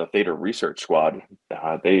the Theta Research Squad.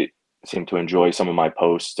 They seem to enjoy some of my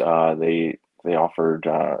posts. They offered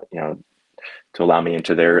to allow me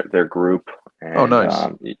into their group. And, oh, nice.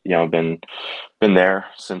 Been there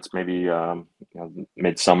since maybe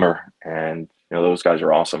midsummer, and those guys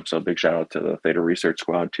are awesome. So big shout out to the Theta Research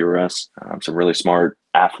Squad, TRS. Some really smart,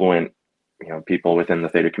 affluent, people within the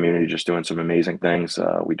Theta community just doing some amazing things.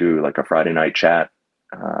 We do like a Friday night chat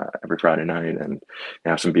every Friday night, and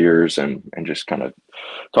have some beers and just kind of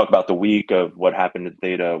talk about the week of what happened in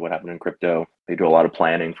Theta, what happened in crypto. They do a lot of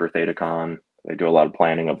planning for ThedaCon. They do a lot of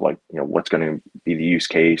planning of like, what's going to be the use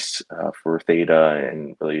case for Theta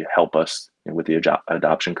and really help us with the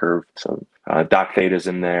adoption curve. So Doc Theta's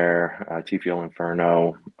in there, TFL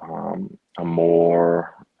Inferno,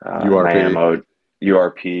 Amor, URP.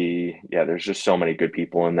 URP. Yeah, there's just so many good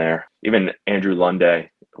people in there. Even Andrew Lunde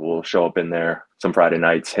will show up in there some Friday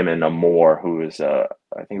nights. Him and Amor, who is I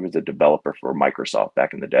think he was a developer for Microsoft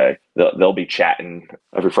back in the day. They'll be chatting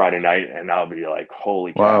every Friday night, and I'll be like,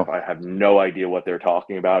 "Holy crap! I have no idea what they're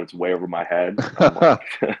talking about. It's way over my head." But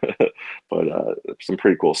some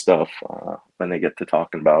pretty cool stuff when they get to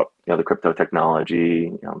talking about the crypto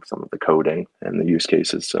technology, some of the coding and the use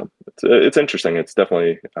cases. So it's interesting. It's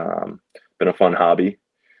definitely been a fun hobby.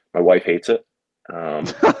 My wife hates it.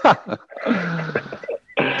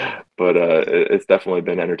 But it's definitely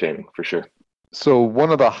been entertaining for sure. So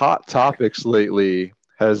one of the hot topics lately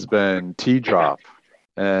has been Tdrop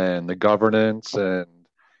and the governance and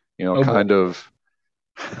kind of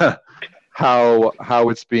how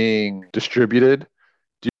it's being distributed.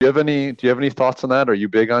 Do you have any thoughts on that? Are you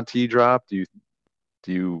big on Tdrop? Do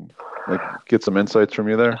you like get some insights from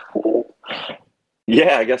you there?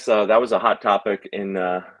 Yeah, I guess that was a hot topic in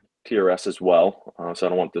TRS as well. So I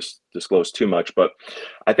don't want to disclose too much, but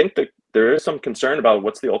I think that there is some concern about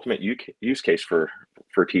what's the ultimate use case for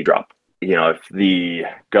Tdrop. If the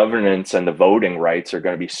governance and the voting rights are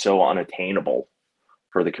going to be so unattainable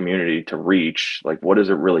for the community to reach, like what is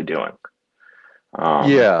it really doing?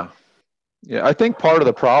 Yeah. I think part of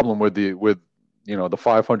the problem with the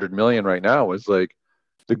 500 million right now is like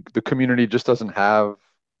the community just doesn't have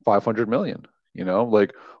 500 million.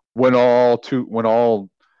 Like when all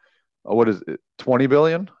what is it, 20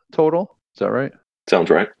 billion total? Is that right? Sounds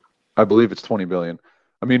right. I believe it's 20 billion.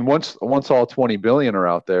 I mean, once all 20 billion are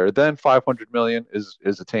out there, then 500 million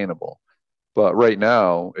is attainable. But right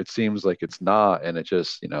now, it seems like it's not, and it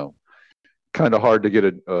just kind of hard to get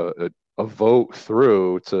a vote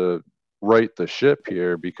through to right the ship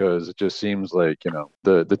here, because it just seems like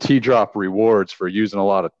the Tdrop rewards for using a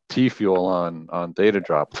lot of T fuel on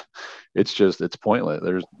Tdrop, it's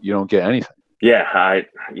pointless. You don't get anything. Yeah,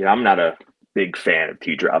 I'm not a big fan of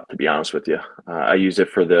Tdrop, to be honest with you. I use it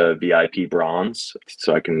for the VIP bronze,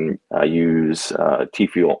 so I can use T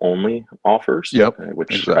fuel only offers. Yep,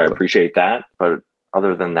 which exactly. I appreciate that, but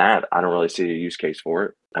other than that, I don't really see a use case for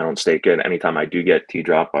it. I don't stake it. Anytime I do get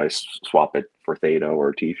Tdrop, I swap it for Theta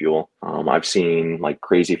or T Fuel. I've seen like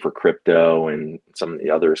crazy for crypto and some of the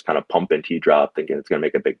others kind of pumping Tdrop thinking it's going to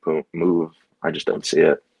make a big move. I just don't see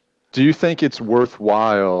it. Do you think it's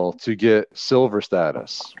worthwhile to get silver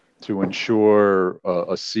status to ensure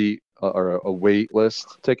a seat or a wait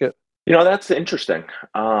list ticket? That's interesting.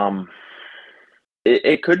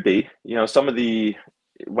 It could be.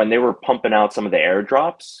 When they were pumping out some of the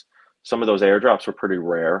airdrops, some of those airdrops were pretty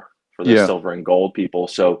rare for the silver and gold people.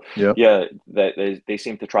 So they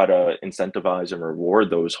seem to try to incentivize and reward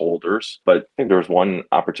those holders. But I think there was one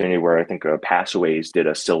opportunity where I think Passaways did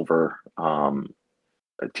a silver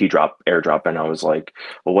a Tdrop airdrop, and I was like,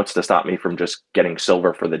 well, what's to stop me from just getting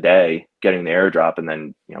silver for the day, getting the airdrop, and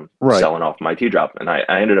then selling off my Tdrop? And I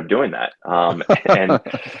ended up doing that. And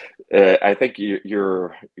I think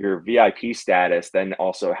your VIP status then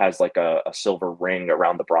also has like a silver ring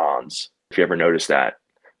around the bronze. If you ever noticed that,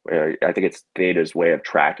 I think it's Theta's way of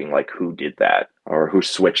tracking like who did that or who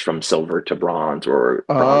switched from silver to bronze or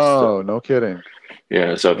bronze. No kidding.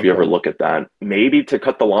 Yeah, so if you ever look at that, maybe to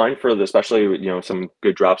cut the line for especially some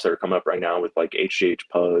good drops that are coming up right now with like HGH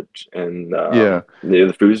Pudge and the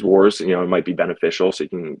Foos Wars, it might be beneficial. So you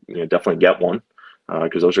can definitely get one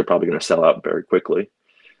because those are probably going to sell out very quickly.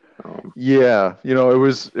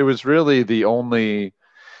 It was really the only,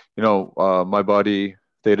 my buddy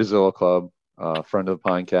Theta Club, friend of the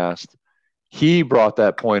Pinecast, he brought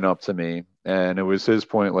that point up to me, and it was his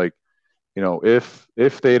point, like, if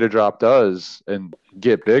Tdrop does and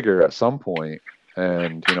get bigger at some point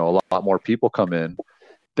and, a lot more people come in,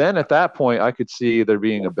 then at that point I could see there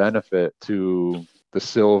being a benefit to the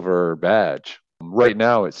silver badge. Right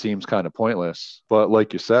now it seems kind of pointless, but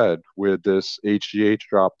like you said, with this HGH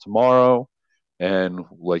drop tomorrow, and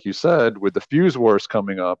like you said, with the Fuse Wars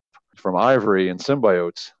coming up from Ivory and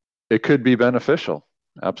Symbiotes, it could be beneficial.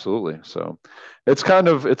 Absolutely. So it's kind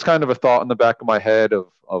of a thought in the back of my head of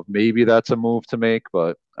maybe that's a move to make,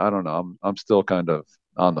 but I don't know. I'm still kind of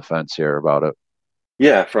on the fence here about it.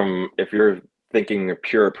 Yeah, if you're thinking of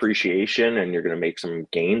pure appreciation and you're going to make some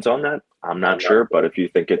gains on that, I'm not sure. But if you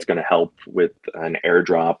think it's going to help with an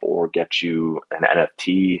airdrop or get you an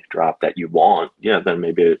NFT drop that you want, then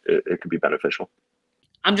maybe it could be beneficial.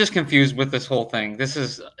 I'm just confused with this whole thing. This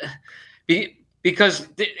is because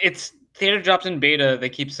it's Theta drops in beta, they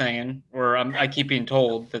keep saying, or I keep being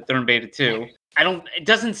told that they're in beta too. It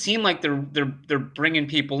doesn't seem like they're bringing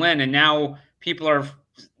people in, and now people are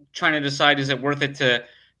trying to decide, is it worth it to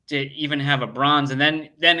even have a bronze? And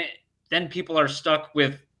then people are stuck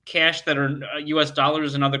with cash that are US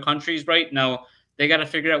dollars in other countries right now. They got to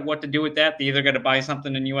figure out what to do with that. They either got to buy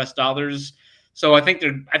something in US dollars. So I think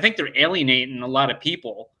they're alienating a lot of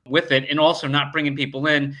people with it, and also not bringing people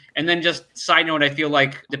in. And then just side note, I feel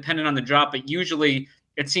like depending on the drop, but usually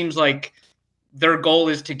it seems like their goal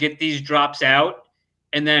is to get these drops out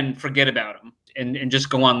and then forget about them and just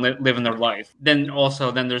go on living their life. Then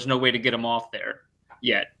there's no way to get them off there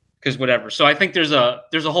yet, because whatever. So I think there's a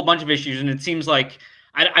whole bunch of issues, and it seems like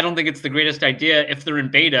I don't think it's the greatest idea if they're in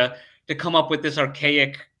beta to come up with this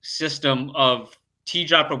archaic system of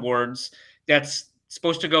Tdrop rewards that's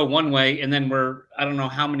supposed to go one way, and then we're I don't know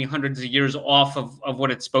how many hundreds of years off of what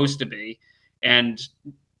it's supposed to be. And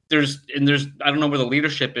there's I don't know where the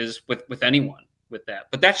leadership is with anyone with that,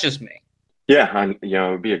 but that's just me. Yeah, and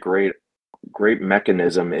it would be a great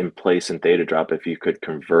mechanism in place in Theta if you could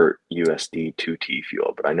convert USD to T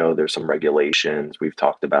Fuel. But I know there's some regulations. We've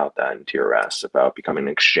talked about that in TRS about becoming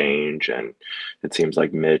an exchange, and it seems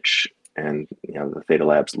like Mitch and the Theta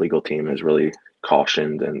Labs legal team has really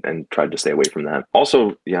cautioned and tried to stay away from that.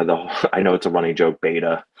 Also, I know it's a running joke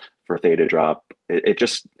beta for Theta.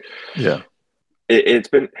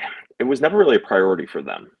 It was never really a priority for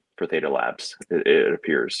them, for Theta Labs, it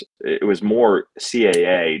appears. It was more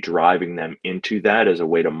CAA driving them into that as a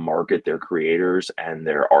way to market their creators and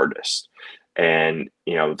their artists. And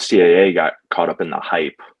CAA got caught up in the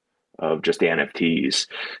hype of just the NFTs,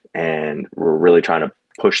 and we're really trying to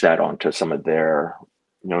push that onto some of their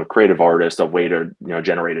creative artists, a way to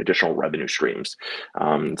generate additional revenue streams.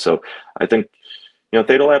 So I think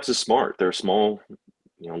Theta Labs is smart. They're a small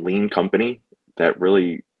lean company that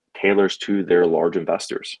really tailors to their large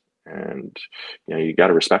investors, and you got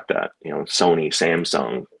to respect that. Sony,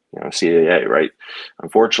 Samsung, CAA, right?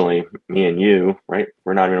 Unfortunately, me and you, right,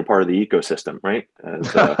 we're not even a part of the ecosystem, right?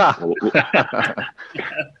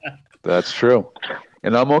 That's true,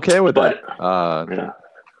 and I'm okay with that.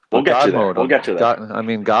 We'll get to that. We'll get to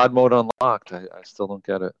that. God mode unlocked. I still don't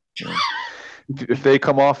get it. If they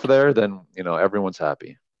come off there, then everyone's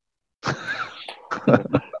happy.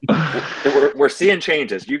 We're seeing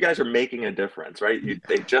changes. You guys are making a difference, right?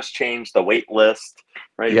 They just changed the wait list,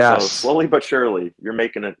 right? Yes. So slowly but surely, you're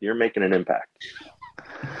making an impact.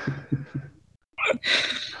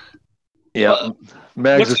 Yeah,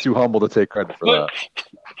 Mags is too humble to take credit for that.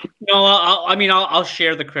 No, I'll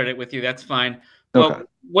share the credit with you. That's fine. But Okay.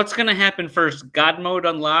 what's going to happen first? God mode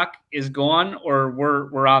unlock is gone, or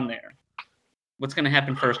we're on there. What's going to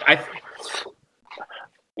happen first?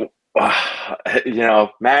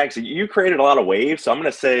 Mags, you created a lot of waves, so I'm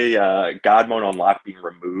going to say God mode unlock being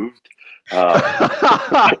removed.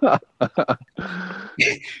 God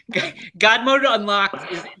mode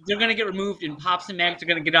unlocked they're going to get removed, and Pops and Mags are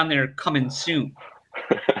going to get on there coming soon.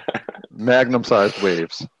 Magnum-sized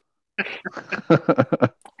waves.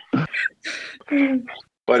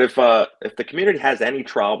 But if the community has any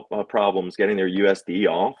problems getting their USD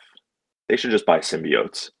off, they should just buy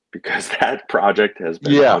symbiotes, because that project has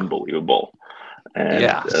been unbelievable. And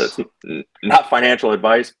it's not financial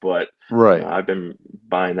advice, but right. I've been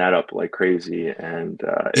buying that up like crazy, and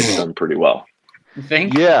it's done pretty well. You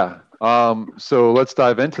think? Yeah. So let's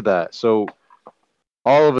dive into that. So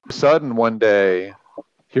all of a sudden one day,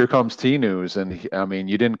 here comes T News, and I mean,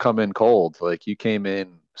 you didn't come in cold. Like, you came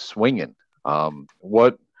in swinging.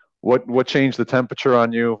 What changed the temperature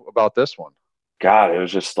on you about this one? God, it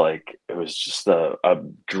was just a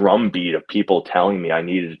drumbeat of people telling me I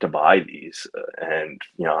needed to buy these, and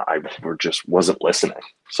I just wasn't listening.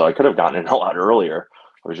 So I could have gotten in a lot earlier.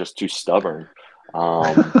 I was just too stubborn,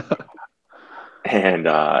 and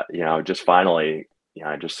just finally,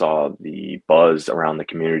 I just saw the buzz around the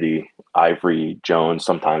community. Ivory Jones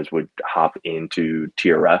sometimes would hop into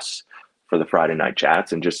TRS for the Friday night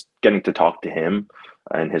chats, and just getting to talk to him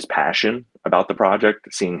and his passion about the project,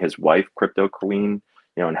 seeing his wife, Crypto Queen,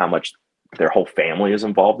 and how much their whole family is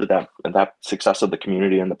involved in that success of the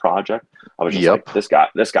community and the project. I was just like,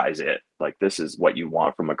 this guy's it. Like, this is what you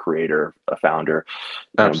want from a creator, a founder.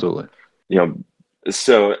 Absolutely.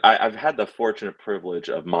 So I've had the fortunate privilege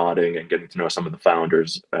of modding and getting to know some of the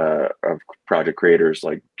founders of project creators,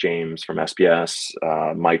 like James from SPS,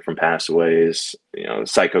 Mike from Passaways,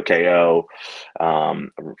 Psycho KO,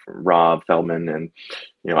 Rob Feldman, and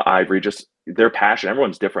Ivory. Just their passion.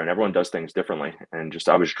 Everyone's different. Everyone does things differently, and just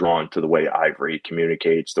I was drawn to the way Ivory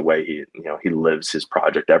communicates, the way he lives his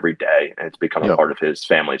project every day, and it's become a part of his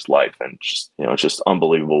family's life. And just it's just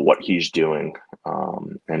unbelievable what he's doing,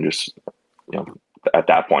 and just at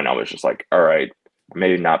that point, I was just like, all right,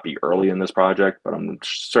 maybe not be early in this project, but I'm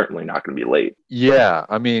certainly not going to be late. Yeah,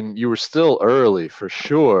 I mean, you were still early for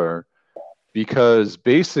sure, because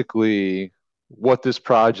basically what this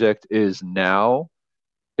project is now,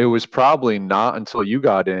 it was probably not until you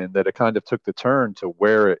got in that it kind of took the turn to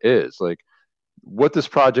where it is. Like, what this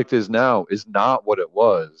project is now is not what it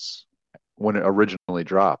was when it originally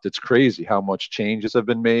dropped. It's crazy how much changes have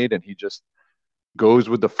been made, and he just goes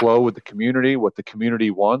with the flow with the community, what the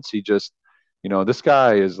community wants. He just, this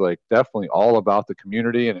guy is like definitely all about the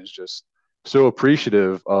community, and is just so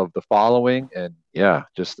appreciative of the following. And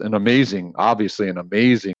just obviously an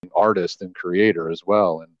amazing artist and creator as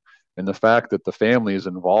well. And the fact that the family is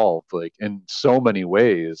involved, like, in so many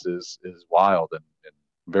ways is wild and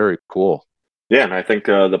very cool. Yeah. And I think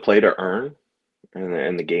the play to earn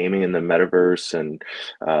and the gaming and the metaverse and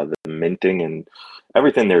the minting and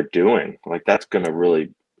everything they're doing, like, that's going to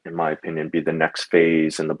really, in my opinion, be the next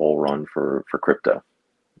phase in the bull run for crypto.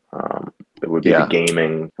 It would be the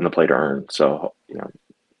gaming and the play to earn. So,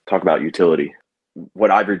 talk about utility. What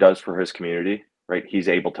Ivory does for his community, right? He's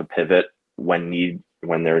able to pivot when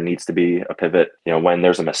there needs to be a pivot. When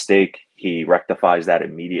there's a mistake, he rectifies that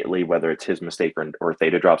immediately, whether it's his mistake or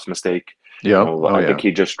Tdrop's mistake. I think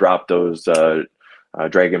he just dropped those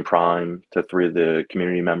Dragon Prime to 3 of the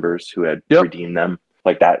community members who had redeemed them.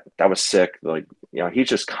 Like, that was sick. Like, he's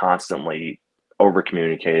just constantly over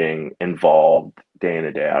communicating, involved day in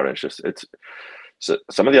and day out. So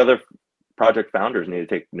some of the other project founders need to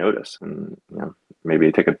take notice and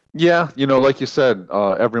maybe take a like you said,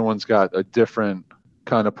 everyone's got a different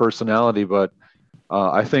kind of personality, but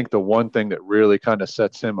I think the one thing that really kind of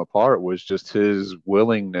sets him apart was just his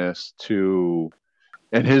willingness to,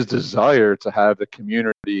 and his desire to have the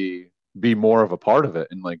community be more of a part of it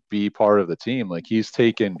and like be part of the team. Like, he's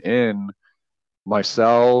taken in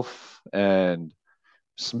myself and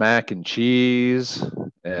Smack and Cheese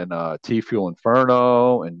and T Fuel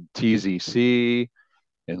Inferno and TZC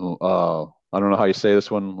and I don't know how you say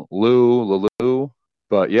this one, Lulu.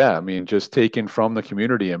 But yeah, I mean, just taking from the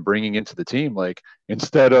community and bringing into the team, like,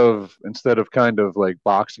 instead of kind of like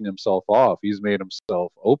boxing himself off, he's made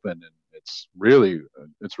himself open, and it's really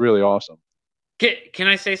awesome. Can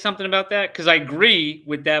I say something about that? Because I agree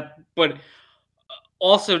with that, but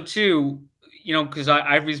also too, because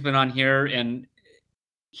Ivory's been on here and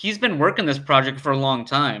he's been working this project for a long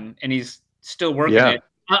time, and he's still working Yeah. it.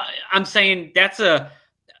 I'm saying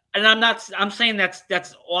I'm saying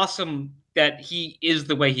that's awesome that he is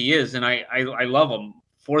the way he is, and I love him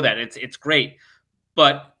for that. It's great,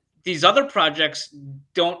 but these other projects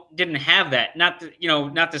didn't have that. Not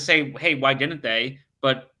to say, hey, why didn't they?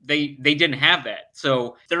 But they didn't have that.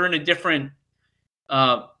 So they're in a different.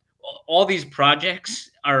 Uh, all these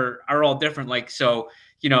projects are all different. Like so,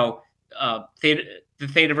 Theta, the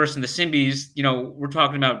Thetaverse and the Symbies. We're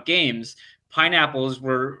talking about games. Pineapples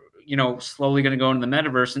were slowly going to go into the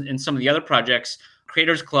metaverse, and some of the other projects,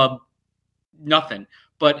 Creators Club, nothing.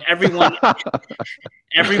 But everyone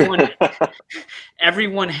everyone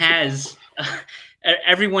has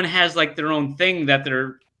everyone has like their own thing that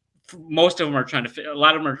most of them are trying to a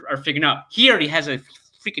lot of them are figuring out. He already has a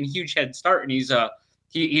freaking huge head start, and he's a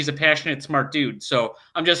passionate, smart dude. So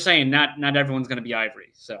I'm just saying, not everyone's going to be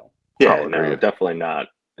Ivory. So yeah, no, definitely not.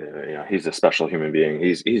 He's a special human being.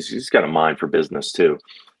 He's got a mind for business too.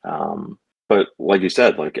 But like you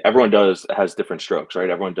said, like everyone has different strokes,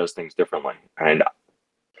 right? Everyone does things differently, and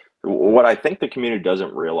what I think the community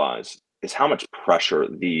doesn't realize is how much pressure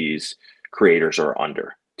these creators are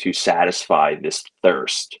under to satisfy this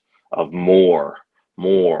thirst of more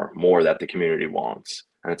that the community wants.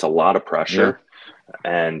 And it's a lot of pressure.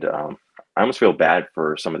 And I almost feel bad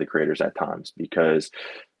for some of the creators at times because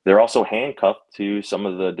they're also handcuffed to some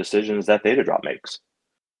of the decisions that Tdrop makes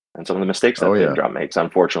and some of the mistakes that Tdrop makes,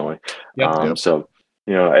 unfortunately. So,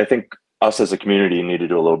 I think us as a community need to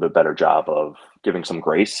do a little bit better job of giving some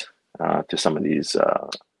grace to some of these.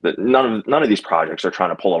 None of these projects are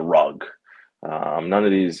trying to pull a rug. None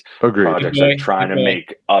of these projects are trying to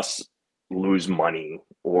make us lose money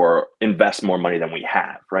or invest more money than we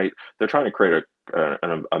have. Right? They're trying to create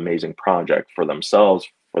an amazing project for themselves,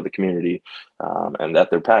 for the community, and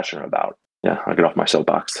that they're passionate about. Yeah, I'll get off my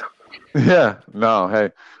soapbox. Yeah, no,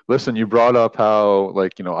 hey, listen, you brought up how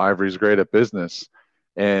Ivory's great at business.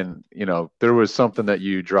 And, there was something that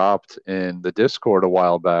you dropped in the Discord a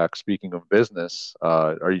while back. Speaking of business,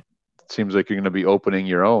 it seems like you're going to be opening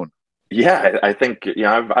your own. Yeah, I think,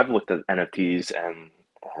 I've looked at NFTs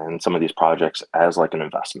and some of these projects as like an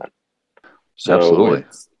investment. So absolutely.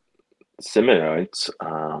 It's similar.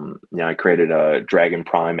 I created a Dragon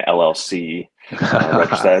Prime LLC,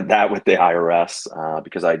 registered that with the IRS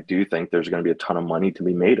because I do think there's going to be a ton of money to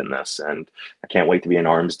be made in this, and I can't wait to be an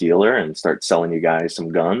arms dealer and start selling you guys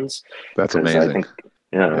some guns. That's amazing.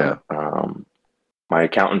 I think, my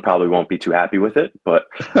accountant probably won't be too happy with it, but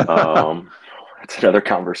it's another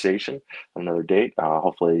conversation, another date.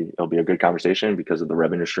 Hopefully, it'll be a good conversation because of the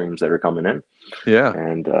revenue streams that are coming in. Yeah,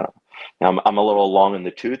 and. I'm a little long in the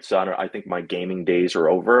tooth, so I think my gaming days are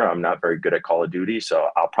over. I'm not very good at Call of Duty, so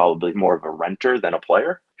I'll probably be more of a renter than a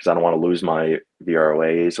player because I don't want to lose my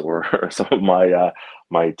VROAs or some of my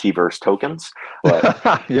Tverse tokens.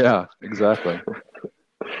 But yeah, exactly.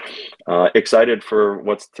 Excited for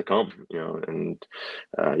what's to come, and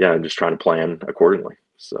I'm just trying to plan accordingly.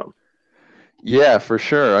 So, yeah, for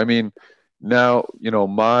sure. I mean, now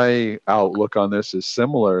my outlook on this is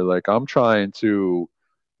similar. Like I'm trying to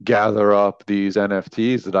gather up these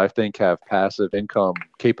NFTs that I think have passive income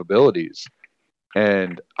capabilities.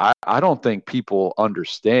 And I don't think people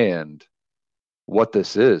understand what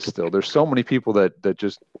this is still. There's so many people that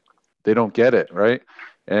just, they don't get it, right?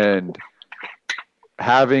 And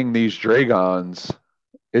having these Dragons,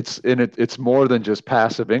 it's more than just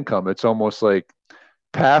passive income. It's almost like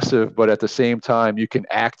passive, but at the same time, you can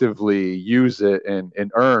actively use it and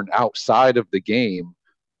earn outside of the game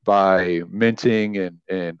by minting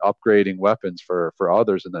and upgrading weapons for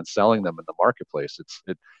others and then selling them in the marketplace.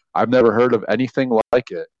 I've never heard of anything like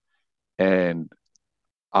it. And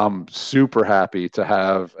I'm super happy to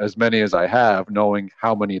have as many as I have, knowing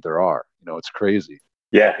how many there are. It's crazy.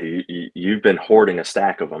 Yeah, you've been hoarding a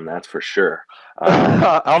stack of them, that's for sure.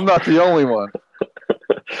 I'm not the only one.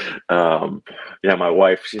 My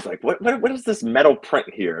wife, she's like, what is this metal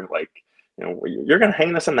print here? Like, you're going to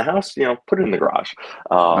hang this in the house, put it in the garage.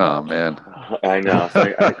 Oh man. I know.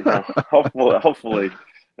 So hopefully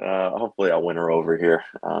I'll win her over here.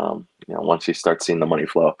 Once she starts seeing the money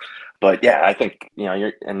flow. But yeah, I think,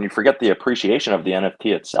 you forget the appreciation of the NFT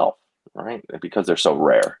itself, right? Because they're so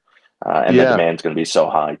rare. And the demand's going to be so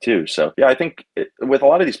high too. So yeah, I think with a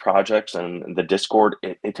lot of these projects and the Discord,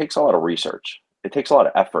 it takes a lot of research. It takes a lot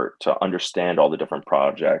of effort to understand all the different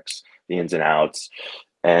projects, the ins and outs.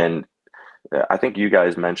 And I think you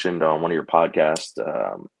guys mentioned on one of your podcasts,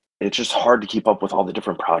 it's just hard to keep up with all the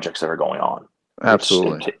different projects that are going on.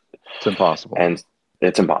 Absolutely. It's impossible. And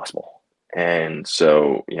it's impossible. And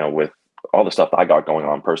so, with all the stuff I got going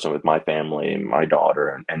on personally with my family and my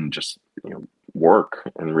daughter and just, work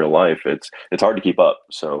in real life, it's hard to keep up.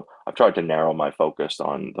 So I've tried to narrow my focus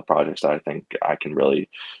on the projects that I think I can really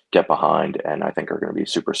get behind and I think are going to be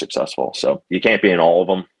super successful. So you can't be in all of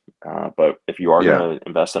them. But if you are going to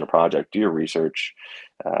invest in a project, do your research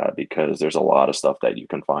because there's a lot of stuff that you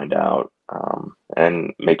can find out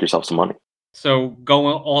and make yourself some money. So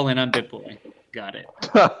go all in on BitBoy. Got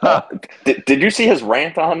it. Did you see his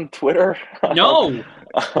rant on Twitter? No.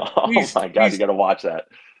 Oh my God, you got to watch that.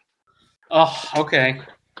 Oh, okay.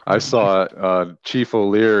 I saw it. Chief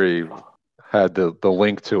O'Leary had the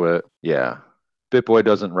link to it. Yeah. BitBoy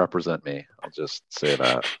doesn't represent me. I'll just say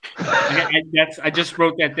that. I just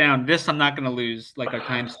wrote that down. This I'm not going to lose, like our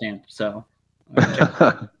timestamp. So.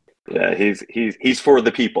 Yeah, he's for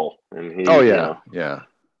the people. And yeah.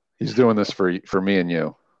 He's doing this for me and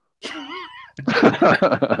you.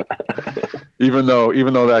 even though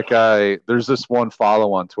that guy, there's this one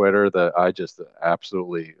follow on Twitter that I just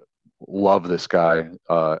absolutely love. This guy,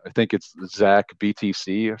 I think it's Zach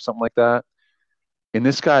BTC or something like that. And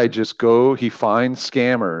this guy he finds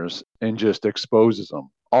scammers and just exposes them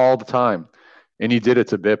all the time. And he did it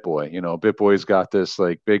to BitBoy. BitBoy's got this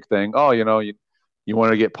like big thing. Oh, you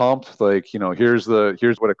want to get pumped? Like, here's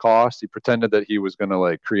what it costs. He pretended that he was going to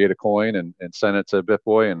like create a coin and send it to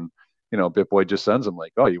BitBoy. And, BitBoy just sends him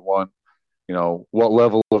like, oh, you want, what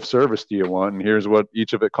level of service do you want? And here's what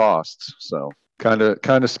each of it costs. So kind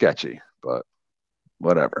of sketchy, but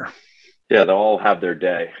whatever. Yeah, they'll all have their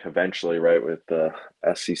day eventually, right? With the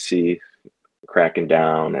SEC cracking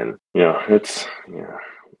down, and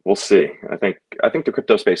we'll see. I think the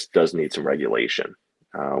crypto space does need some regulation.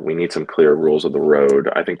 We need some clear rules of the road.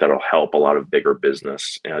 I think that'll help a lot of bigger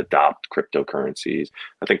business adopt cryptocurrencies.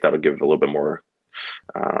 I think that'll give it a little bit more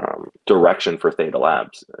direction for Theta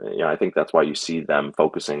Labs. I think that's why you see them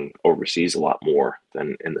focusing overseas a lot more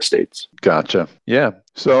than in the States. Gotcha. Yeah.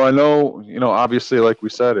 So I know, obviously, like we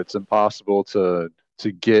said, it's impossible to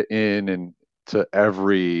get in and to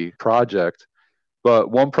every project.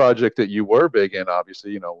 But one project that you were big in,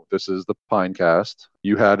 obviously, this is the Pinecast.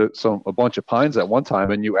 You had a bunch of pines at one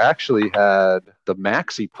time, and you actually had the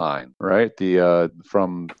Maxi Pine, right? The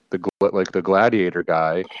from the Gladiator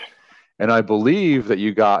guy. And I believe that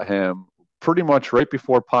you got him pretty much right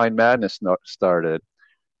before Pine Madness started,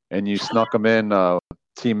 and you snuck him in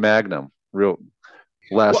Team Magnum real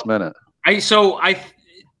last minute.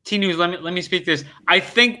 T News. Let me speak this. I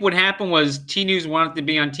think what happened was T News wanted to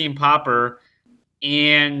be on Team Popper,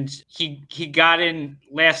 and he got in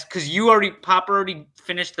last because Popper already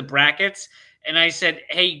finished the brackets, and I said,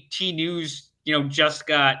 hey, T News, just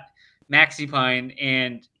got Maxi Pine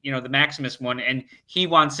and the Maximus one, and he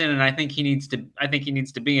wants in, and I think he needs to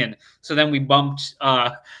be in. So then we bumped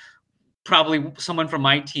probably someone from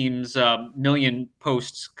my team's million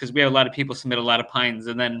posts because we had a lot of people submit a lot of pines,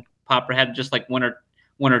 and then Popper had just like one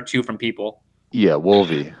or two from people. Yeah,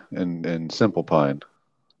 Wolvie and Simple Pine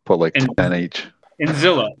put like 10 each. And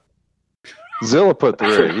Zilla put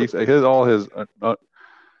 3.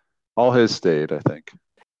 All his stayed, I think.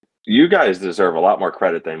 You guys deserve a lot more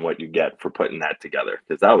credit than what you get for putting that together,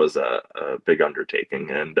 because that was a big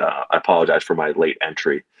undertaking, and I apologize for my late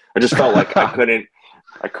entry. I just felt like I couldn't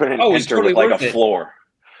enter totally with like a it. floor.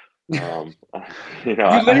 Well,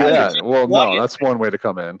 no, that's one way to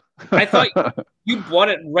come in. I thought you bought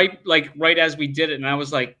it right as we did it, and I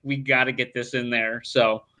was like, we got to get this in there.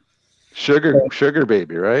 So sugar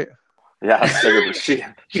baby, right? Yeah, she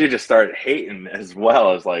just started hating as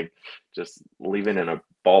well as like just leaving in a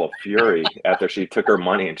ball of fury after she took her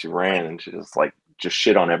money and she ran, and she just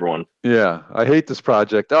shit on everyone. Yeah, I hate this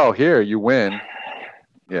project. Oh, here you win.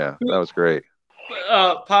 Yeah, that was great.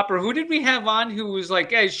 Popper, who did we have on who was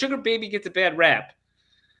like, hey, Sugar Baby gets a bad rap?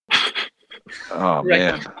 Oh,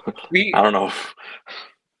 man. I don't know.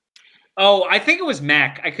 Oh, I think it was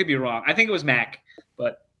Mac. I could be wrong. I think it was Mac.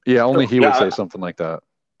 But yeah, only he would say something like that.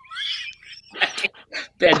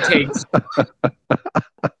 Bad takes.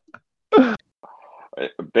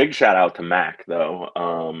 A big shout out to Mac though.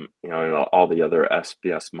 And all the other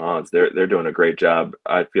SPS mods. They're doing a great job.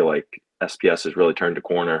 I feel like SPS has really turned a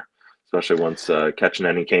corner, especially once Catch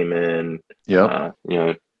Nenny came in. Yeah.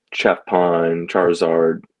 Chef Pine,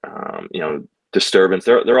 Charizard, Disturbance.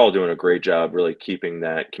 They're all doing a great job, really keeping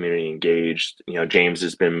that community engaged. James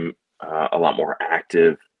has been a lot more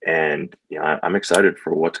active, and I'm excited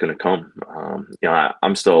for what's going to come.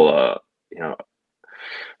 I'm still a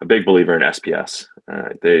big believer in SPS.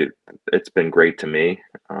 It's been great to me.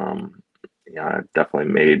 I've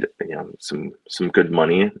definitely made some good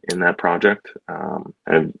money in that project.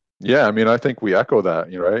 And yeah, I mean, I think we echo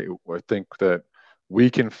that, right? I think that we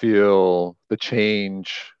can feel the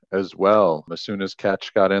change as well. As soon as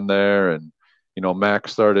Catch got in there and,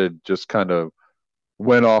 Max started just kind of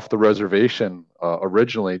went off the reservation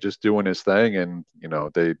originally, just doing his thing. And,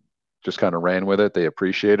 they just kind of ran with it. They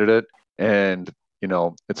appreciated it. And,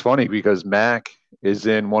 it's funny because Mac is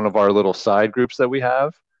in one of our little side groups that we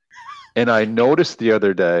have. And I noticed the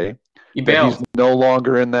other day that he's no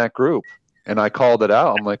longer in that group. And I called it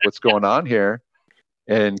out. I'm like, what's going on here?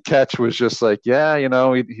 And Catch was just like, yeah,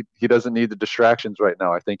 he doesn't need the distractions right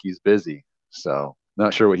now. I think he's busy. So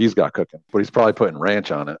not sure what he's got cooking, but he's probably putting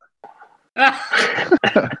ranch on it.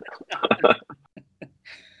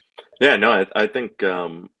 Yeah, no, I think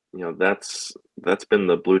that's been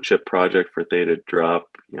the blue chip project for Tdrop.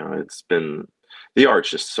 It's been, the art's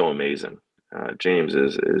just so amazing. James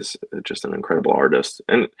is just an incredible artist,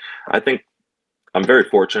 and I think I'm very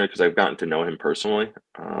fortunate because I've gotten to know him personally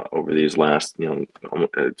over these last,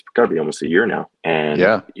 it's got to be almost a year now.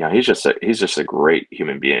 And he's just a great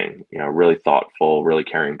human being. Really thoughtful, really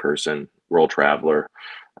caring person, world traveler,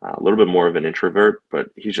 a little bit more of an introvert, but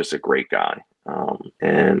he's just a great guy.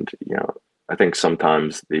 And I think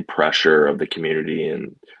sometimes the pressure of the community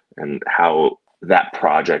and how that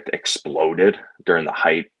project exploded during the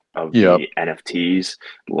height of the NFTs,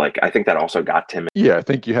 like I think that also got Tim. Yeah, I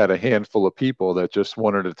think you had a handful of people that just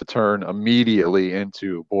wanted it to turn immediately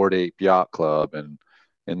into Bored Ape Yacht Club and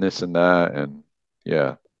this and that, and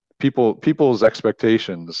yeah, people's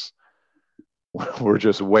expectations were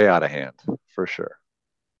just way out of hand for sure.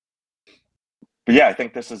 But yeah, I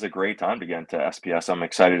think this is a great time to get into SPS. I'm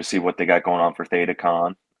excited to see what they got going on for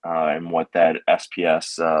ThedaCon and what that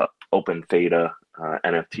SPS Open Theta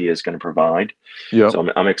NFT is going to provide. Yeah. So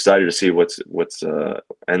I'm excited to see what's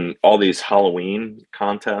and all these Halloween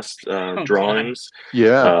contest drawings.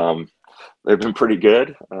 Yeah. They've been pretty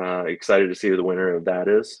good. Excited to see who the winner of that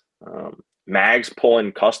is. Mag's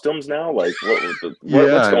pulling customs now. Like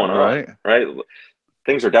what's going on? Right?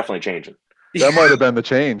 Things are definitely changing. That might have been the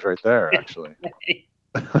change right there, actually.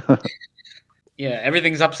 Yeah,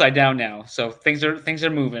 everything's upside down now, so things are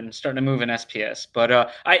moving, starting to move in SPS.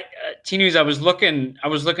 But T-News, I was looking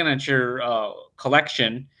at your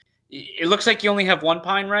collection. It looks like you only have one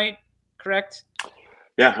pine, right? Correct?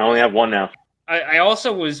 Yeah, I only have one now. I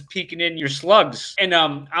also was peeking in your slugs, and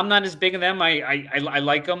I'm not as big of them. I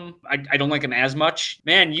like them. I don't like them as much.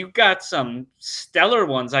 Man, you got some stellar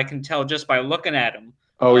ones. I can tell just by looking at them.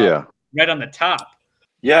 Oh yeah. Right on the top.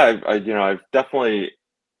 Yeah, I've definitely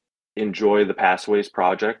enjoyed the Passaways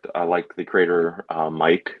project. I like the creator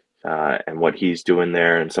Mike and what he's doing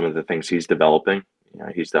there and some of the things he's developing.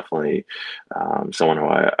 He's definitely someone who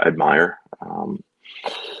I admire.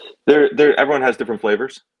 Everyone has different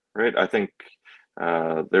flavors, right? I think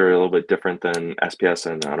they're a little bit different than SPS,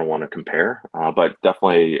 and I don't want to compare, but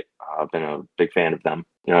definitely I've been a big fan of them.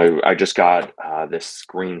 I just got this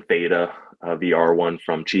green Theta VR one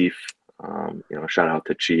from Chief. Shout out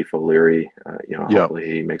to Chief O'Leary. Hopefully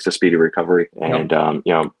he makes a speedy recovery. And got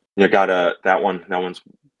that one. That one's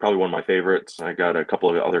probably one of my favorites. I got a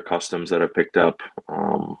couple of other customs that I picked up.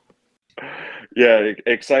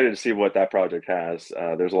 Excited to see what that project has.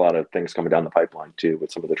 There's a lot of things coming down the pipeline too,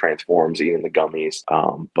 with some of the transforms, eating the gummies.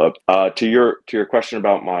 But to your question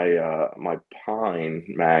about my pine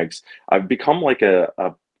mags, I've become like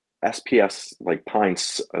a SPS like pine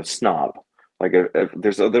snob. Like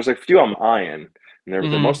there's a few I'm eyeing, and they're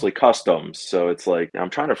mostly customs. So it's like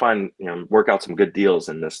I'm trying to find work out some good deals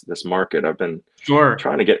in this market. I've been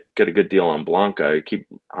trying to get a good deal on Blanca. I keep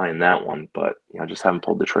eyeing that one, but I just haven't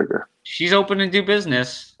pulled the trigger. She's open to do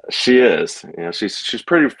business. She is. She's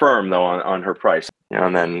pretty firm though on her price.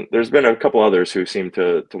 And then there's been a couple others who seem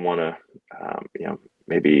to want to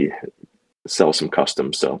maybe sell some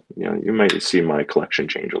customs. So you might see my collection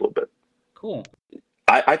change a little bit. Cool.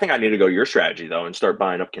 I think I need to go your strategy though and start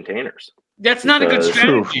buying up containers. That's not a good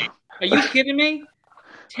strategy. Are you kidding me?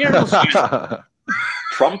 Terrible strategy.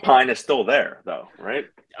 Trump pine is still there though, right?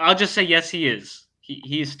 I'll just say yes, he is.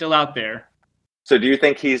 He is still out there. So do you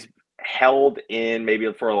think he's held in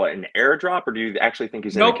maybe for an airdrop, or do you actually think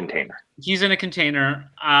he's in a container? He's in a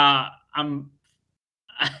container. I'm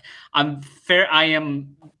fair.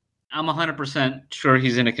 I'm 100% sure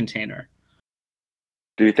he's in a container.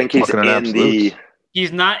 Do you think he's in the?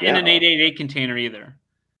 He's not in an 888 container either.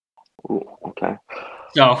 Ooh, okay.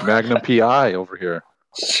 So Magnum PI over here.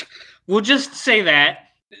 We'll just say that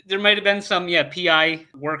there might have been some PI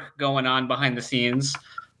work going on behind the scenes.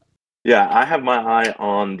 Yeah, I have my eye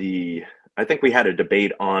on I think we had a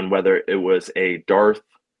debate on whether it was a Darth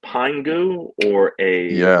pine goo or a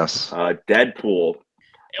Yes. Deadpool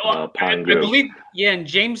Well, pine I goo? believe, yeah, and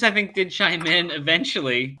James, I think, did chime in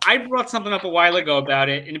eventually. I brought something up a while ago about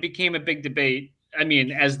it, and it became a big debate. I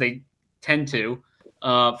mean, as they tend to,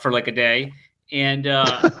 for like a day. And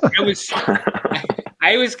I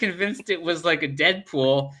was convinced it was like a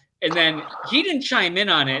Deadpool, and then he didn't chime in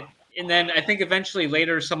on it. And then I think eventually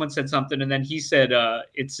later someone said something, and then he said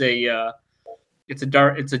it's a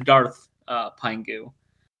Darth pine goo.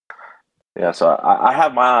 Yeah, so I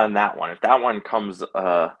have my eye on that one. If that one comes,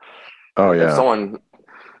 Oh if yeah. someone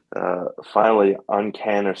finally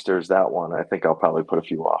uncanisters that one, I think I'll probably put a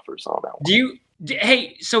few offers on that one.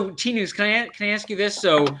 Hey, so T-News, can I ask you this?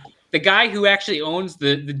 So the guy who actually owns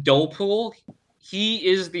the Dole pool, he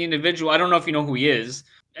is the individual. I don't know if you know who he is.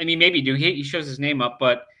 I mean, maybe you do. He shows his name up,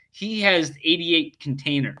 but he has 88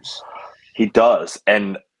 containers. He does,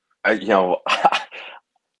 and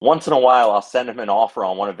once in a while I'll send him an offer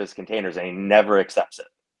on one of his containers, and he never accepts it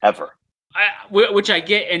ever. Which I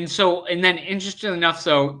get, and then interestingly enough,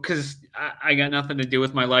 because I got nothing to do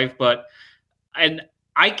with my life, and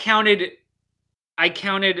I counted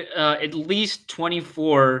at least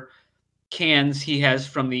 24 cans he has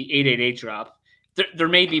from the 888 drop. There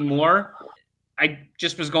may be more. I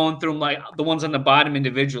just was going through like the ones on the bottom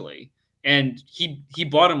individually, and he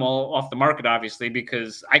bought them all off the market, obviously,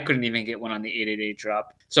 because I couldn't even get one on the 888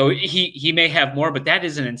 drop. So he may have more, but that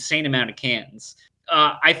is an insane amount of cans.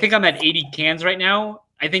 I think I'm at 80 cans right now.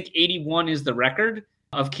 I think 81 is the record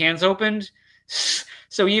of cans opened.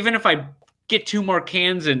 So even if I get 2 more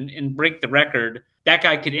cans and break the record, that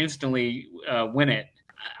guy could instantly win it.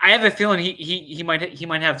 I have a feeling he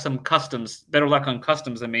might have some customs, better luck on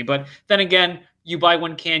customs than me. But then again, you buy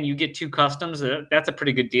 1 can, you get 2 customs. That's a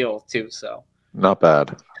pretty good deal too. So not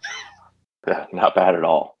bad. Yeah, not bad at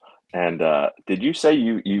all. And did you say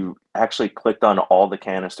you actually clicked on all the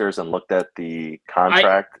canisters and looked at the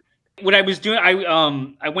contract? What I was doing,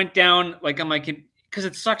 I went down like on my, because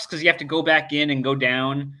it sucks because you have to go back in and go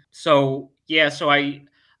down. So yeah, so I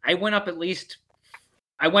went up at least.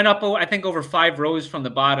 I went up, I think, over 5 rows from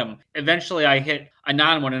the bottom. Eventually, I hit a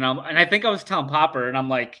non-one, and I think I was telling Popper, and I'm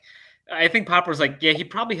like, I think Popper was like, yeah, he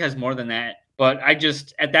probably has more than that. But I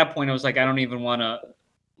just, at that point, I was like, I don't even want to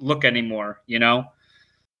look anymore, you know?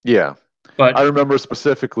 Yeah. But I remember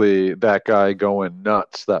specifically that guy going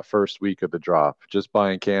nuts that first week of the drop, just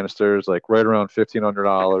buying canisters, like right around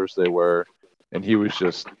 $1,500 they were, and he was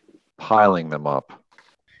just piling them up.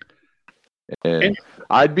 And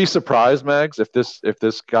I'd be surprised, Mags, if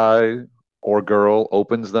this guy or girl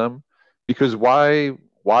opens them, because why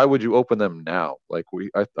would you open them now? Like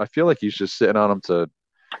I feel like he's just sitting on them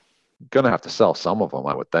gonna have to sell some of them,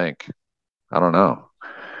 I would think. I don't know.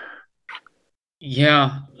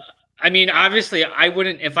 Yeah. I mean, obviously, I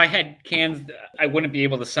wouldn't, if I had cans, I wouldn't be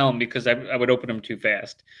able to sell them because I would open them too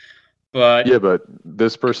fast. But yeah, but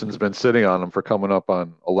this person's been sitting on them for coming up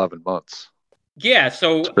on 11 months. Yeah,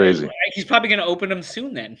 so it's crazy. He's probably going to open them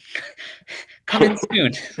soon then. Coming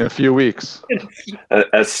soon. In a few weeks.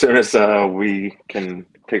 As soon as we can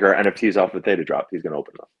take our NFTs off with Tdrop, he's going to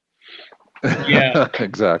open them. Yeah.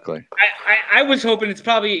 Exactly. I was hoping it's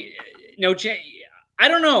probably I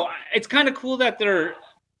don't know. It's kind of cool that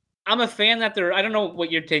I'm a fan that I don't know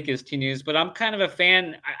what your take is, T-News, but I'm kind of a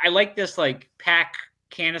fan. I like this like pack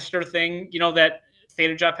canister thing, that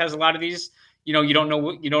Tdrop has a lot of these. You don't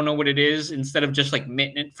know what it is instead of just like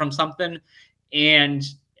minting it from something. And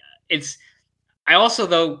I also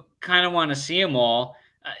though kind of want to see them all.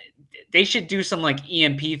 They should do some like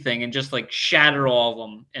EMP thing and just like shatter all of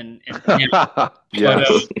them. And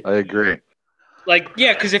yes, I agree. Like,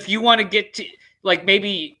 yeah, because if you want to get to like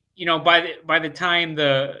maybe by the time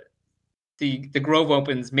the Grove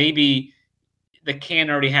opens, maybe the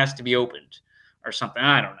can already has to be opened or something.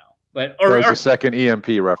 I don't know, but there's a second EMP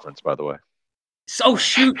reference, by the way. So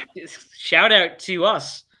shoot! Shout out to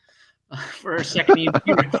us for our second EMP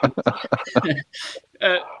reference.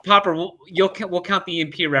 Popper, we'll count the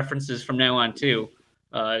EMP references from now on too.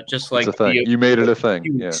 Just like it's a thing. You made it a thing.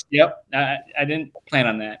 Yeah. Yep. I didn't plan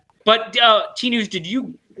on that. But T-News, did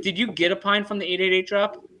you get a pine from the 888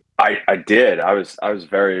 drop? I did. I was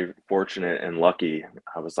very fortunate and lucky.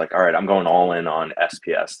 I was like, all right, I'm going all in on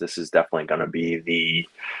SPS. This is definitely going to be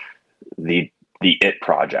the it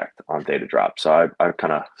project on Tdrop. So I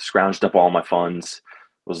kind of scrounged up all my funds,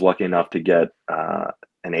 was lucky enough to get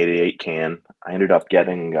an 88 can. I ended up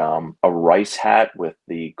getting a rice hat with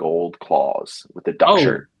the gold claws with the duck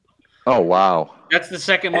shirt. Oh, wow. That's the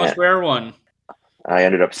second most rare one. I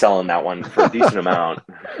ended up selling that one for a decent amount.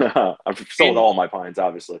 I've sold all my pines,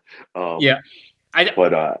 obviously. Yeah. I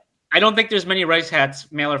don't think there's many rice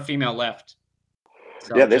hats, male or female, left.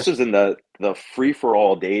 So Yeah, this was in the free for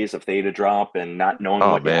all days of Tdrop and not knowing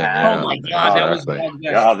Oh what you man, had. oh yeah, my God, that was exactly. one of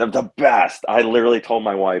the best. Yeah, the best. I literally told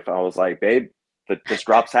my wife, I was like, babe, this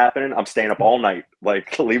drop's happening. I'm staying up all night.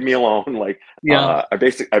 Like, leave me alone. Like, Yeah. I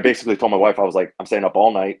basically told my wife, I was like, I'm staying up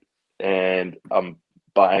all night and I'm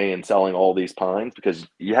buying and selling all these pines because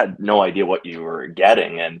you had no idea what you were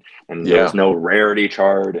getting, and there Yeah. was no rarity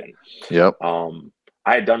chart. And Yep.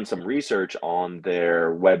 I had done some research on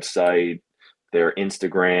their website, their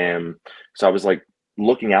Instagram. So I was like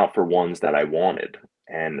looking out for ones that I wanted.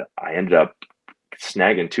 And I ended up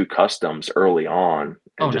snagging 2 customs early on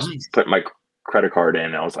and Oh, just nice. put my credit card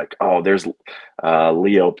in. I was like, oh, there's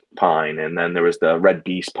Leo pine. And then there was the red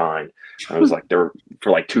beast pine. I was like, they're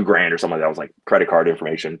for like $2,000 or something like that. I was like, credit card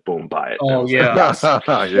information, boom, buy it. And I Oh was yeah.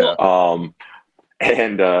 like, yes. Yeah.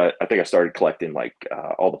 And I think I started collecting like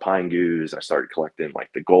all the pine goos. I started collecting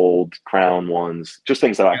like the gold crown ones, just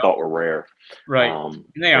things that I thought were rare. Right. And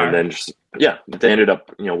they are. And then just, yeah, they ended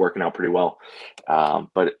up, working out pretty well.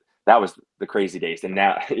 But that was the crazy days. And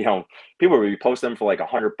now, people would post them for like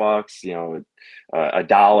 $100,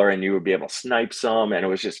 $1, and you would be able to snipe some. And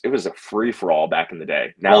it was a free for all back in the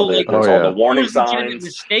day. Now Well, like, there's Oh, all yeah. the warning there was legitimate signs.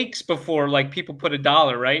 mistakes before, like people put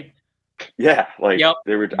 $1, right? Yeah, like Yep.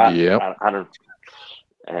 they were. Yep. I don't.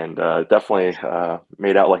 And definitely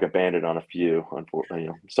made out like a bandit on a few. Unfortunately,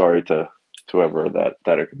 sorry to whoever that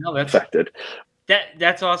No, that's affected.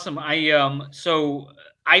 that's awesome. So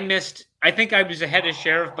I missed. I think I was ahead of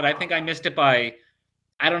Sheriff, but I think I missed it by,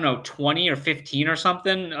 I don't know, 20 or 15 or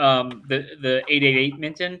something. The 888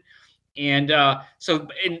 Minton, and so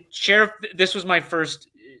in Sheriff, this was my first.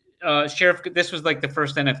 Sheriff, this was like the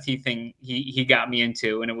first NFT thing he got me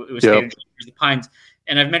into, and it was Yep. the Pines.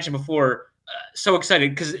 And I've mentioned before, so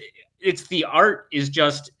excited because it's the art is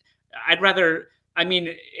just. I'd rather. I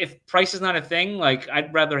mean, if price is not a thing, like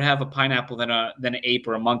I'd rather have a pineapple than an ape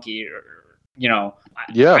or a monkey, or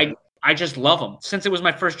Yeah. I just love them. Since it was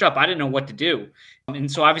my first drop, I didn't know what to do,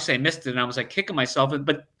 and so obviously I missed it, and I was like kicking myself.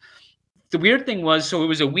 But the weird thing was, so it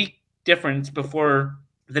was a week difference before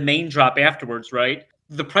the main drop afterwards, right?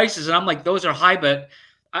 The prices, and I'm like, those are high, but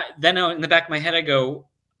then in the back of my head, I go,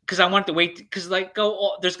 because I wanted to wait, because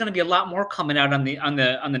there's going to be a lot more coming out on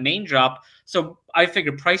the main drop. So I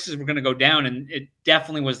figured prices were going to go down, and it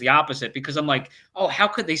definitely was the opposite, because I'm like, oh, how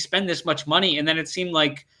could they spend this much money? And then it seemed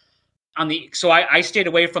like so I stayed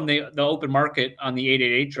away from the open market on the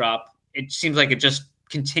 888 drop. It seems like it just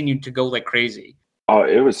continued to go like crazy. Oh,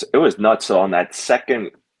 it was nuts. So on that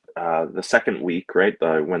the second week, right,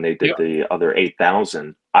 when they did the other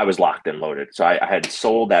 8,000, I was locked and loaded. So I had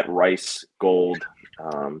sold that rice gold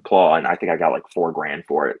claw, and I think I got like $4,000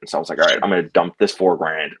 for it. And so I was like, all right, I'm going to dump this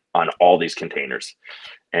 $4,000 on all these containers.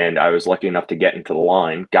 And I was lucky enough to get into the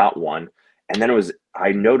line, got one. And then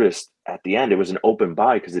I noticed at the end, it was an open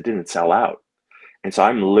buy because it didn't sell out. And so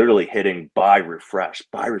I'm literally hitting buy, refresh.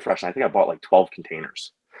 And I think I bought like 12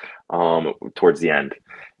 containers towards the end.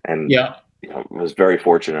 And was very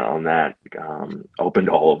fortunate on that. Opened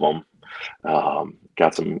all of them.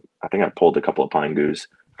 Got some, I think I pulled a couple of pine goos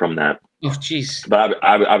from that. Oh, jeez. But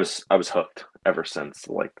I was hooked ever since.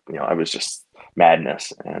 Like, I was just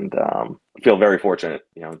madness, and feel very fortunate.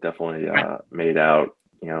 Definitely made out.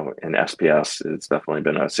 In SPS, it's definitely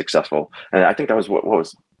been a successful. And I think that was what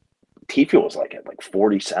was T Fuel was like at like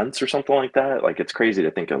 40 cents or something like that. Like, it's crazy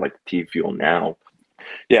to think of like T Fuel now.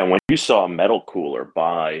 Yeah, when you saw a metal cooler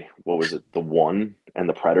buy, what was it, the One and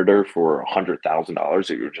the Predator for $100,000,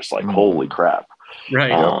 you were just like, holy crap.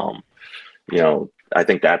 Right. I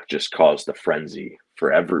think that just caused a frenzy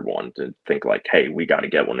for everyone to think like, hey, we got to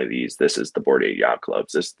get one of these. This is the Bored Ape Yacht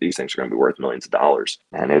Clubs. These things are going to be worth millions of dollars.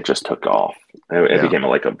 And it just took off. It became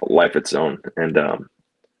like a life of its own. And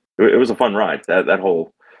it was a fun ride. That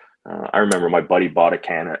whole, I remember my buddy bought a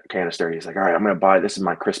canister, and he's like, all right, I'm going to buy, this is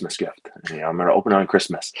my Christmas gift. And, I'm going to open it on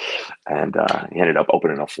Christmas. And he ended up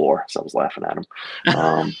opening a floor. So I was laughing at him.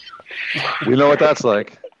 We know what that's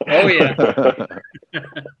like. Oh, yeah.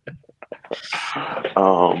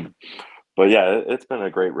 But yeah, it's been a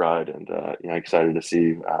great ride, and excited to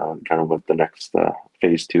see kind of what the next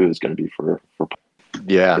phase 2 is going to be for.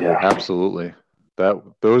 Yeah, absolutely.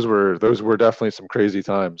 Those were definitely some crazy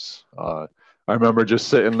times. I remember just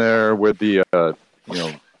sitting there with the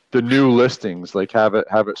the new listings, like have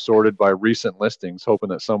it sorted by recent listings, hoping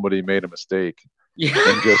that somebody made a mistake. Yeah.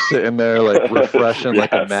 And just sitting there like refreshing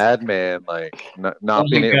like a madman, like not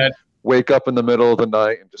being able to wake up in the middle of the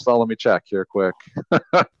night and just, let me check here quick.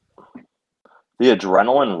 The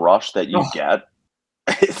adrenaline rush that you get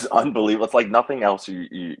is unbelievable. It's like nothing else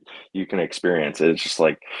you can experience. It's just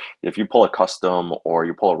like if you pull a custom or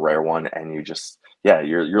you pull a rare one and you just yeah,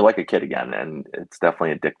 you're like a kid again, and it's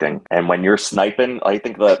definitely addicting. And when you're sniping, I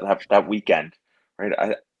think that weekend,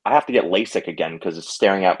 right? I have to get LASIK again because it's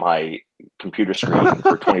staring at my computer screen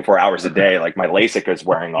for 24 hours a day. Like my LASIK is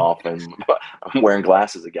wearing off, and I'm wearing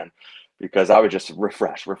glasses again because I would just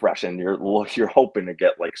refresh, and you're hoping to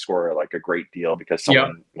get score like a great deal because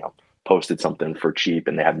someone posted something for cheap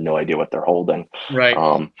and they have no idea what they're holding. Right.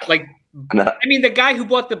 I mean, the guy who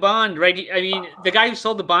bought the bond, right? I mean, the guy who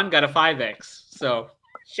sold the bond got a 5x. So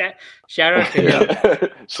shout out to him.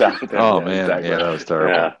 Shout out to him. Oh Yeah, man, exactly. yeah, that was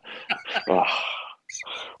terrible. Yeah.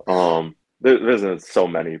 There's so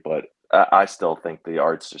many, but I still think the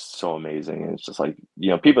art's just so amazing. And it's just like,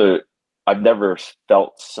 people, I've never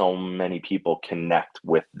felt so many people connect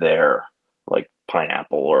with their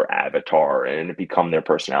pineapple or avatar and it become their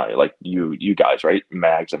personality. Like you guys, right?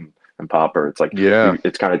 Mags and Popper. It's like, Yeah.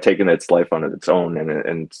 it's kind of taken its life on its own.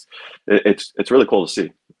 And it's really cool to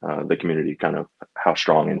see the community kind of how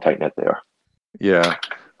strong and tight knit they are. Yeah.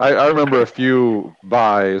 I remember a few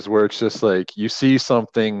buys where it's just like you see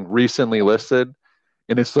something recently listed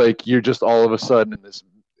and it's like you're just all of a sudden in this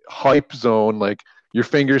hype zone, like your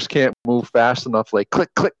fingers can't move fast enough, like click,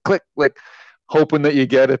 click, click, like hoping that you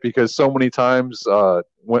get it because so many times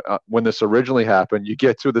when this originally happened, you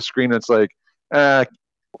get to the screen and it's like,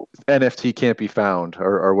 NFT can't be found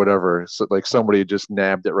or whatever. So like somebody just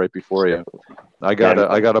nabbed it right before you. I got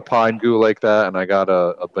a pine goo like that, and I got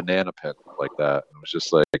a banana pin like that. It was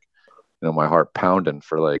just like, my heart pounding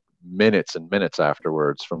for like minutes and minutes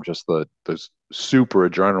afterwards from just the super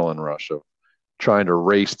adrenaline rush of trying to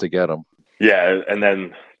race to get them. Yeah, and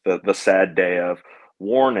then the sad day of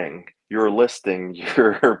warning: you're listing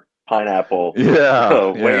your pineapple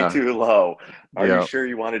way too low. Are you sure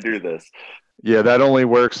you want to do this? Yeah, that only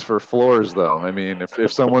works for floors, though. I mean,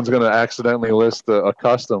 if someone's going to accidentally list a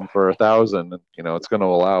custom for 1,000, it's going to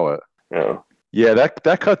allow it. Yeah,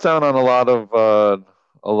 that cut down on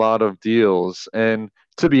a lot of deals. And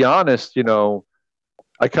to be honest,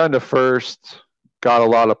 I kind of first got a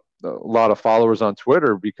lot of followers on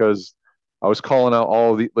Twitter because I was calling out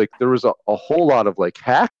all the there was a whole lot of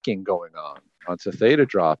hacking going on onto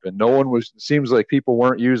Tdrop, and seems like people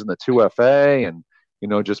weren't using the 2FA and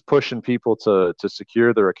just pushing people to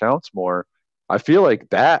secure their accounts more. I feel like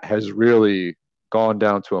that has really gone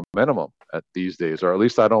down to a minimum at these days, or at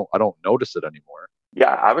least I don't notice it anymore.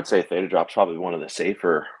 Yeah, I would say Theta probably one of the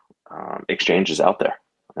safer exchanges out there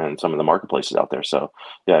and some of the marketplaces out there. So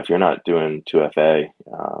yeah, if you're not doing 2FA,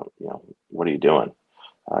 what are you doing?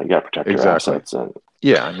 You got to protect your assets. And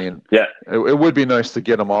yeah, I mean, it would be nice to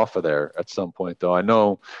get them off of there at some point, though. I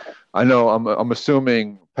know. I'm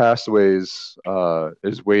assuming Passaways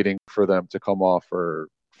is waiting for them to come off for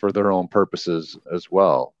their own purposes as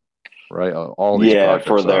well, right? All these projects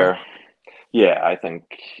I think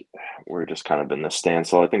we're just kind of in this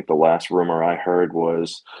standstill. I think the last rumor I heard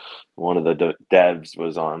was one of the devs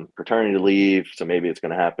was on paternity leave, so maybe it's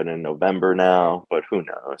going to happen in November now, but who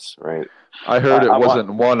knows, right? I heard it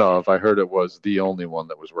wasn't one of. I heard it was the only one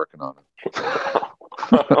that was working on it.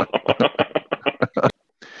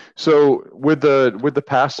 So with the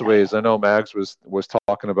Passaways, I know Mags was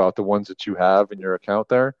talking about the ones that you have in your account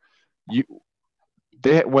there.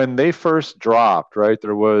 When they first dropped, right,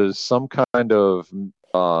 there was some kind of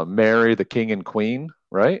marry the king and queen,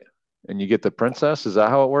 right? And you get the princess. Is that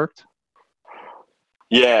how it worked?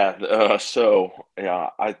 Yeah. So yeah,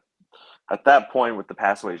 at that point with the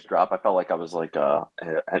Passaways drop, I felt like I was like an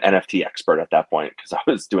NFT expert at that point because I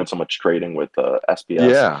was doing so much trading with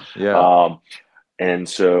SPS. Yeah. And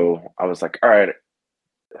so I was like, all right,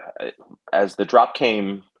 as the drop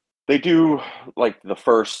came, they do like the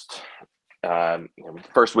first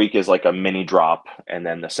week is like a mini drop. And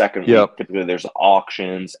then the second week, typically there's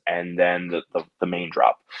auctions and then the main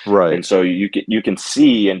drop. Right. And so you can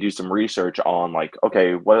see and do some research on like,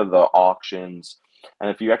 okay, what are the auctions?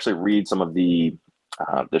 And if you actually read some of the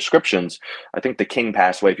descriptions, I think the King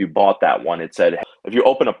Passaway, if you bought that one, it said, if you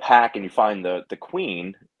open a pack and you find the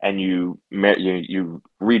queen and you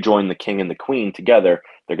rejoin the king and the queen together,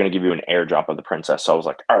 they're going to give you an airdrop of the princess. So I was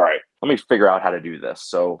like, all right, let me figure out how to do this.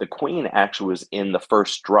 So the queen actually was in the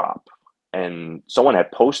first drop and someone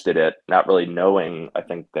had posted it, not really knowing, I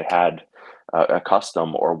think they had a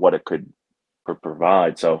custom or what it could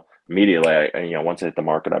provide. So immediately, once it hit the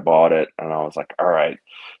market, I bought it and I was like, all right,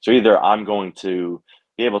 so either I'm going to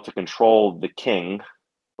be able to control the king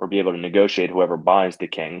or be able to negotiate whoever buys the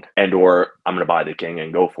king, and or I'm going to buy the king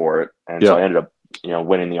and go for it. And so I ended up,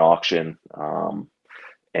 winning the auction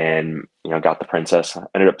and, got the princess. I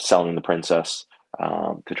ended up selling the princess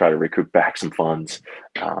to try to recoup back some funds.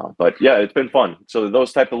 But yeah, it's been fun. So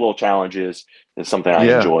those type of little challenges is something I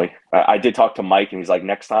Yeah. enjoy. I did talk to Mike, and he's like,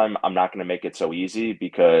 next time I'm not going to make it so easy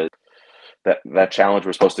because that challenge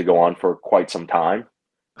was supposed to go on for quite some time.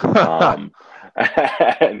 And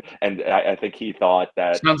I think he thought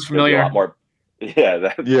that Sounds there'd be a familiar. lot more.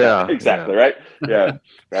 Yeah, Yeah, exactly, right. Yeah,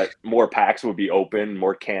 that more packs would be open,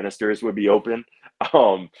 more canisters would be open,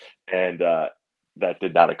 and that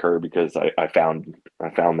did not occur because I found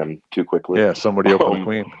them too quickly. Yeah, somebody opened the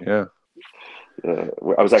queen. Yeah.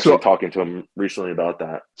 I was actually So- talking to him recently about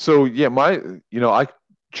that. So yeah, I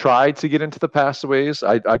tried to get into the Passaways.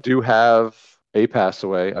 I do have a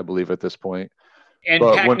Passaway, I believe, at this point. And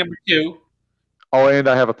But pack number 2. Oh, and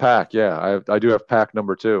I have a pack. Yeah, I do have pack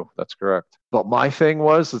number 2. That's correct. But my thing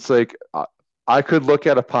was, it's like I could look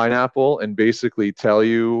at a pineapple and basically tell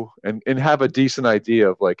you and have a decent idea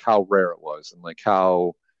of like how rare it was and like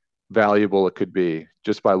how valuable it could be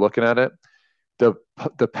just by looking at it.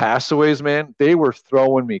 The Passaways, man, they were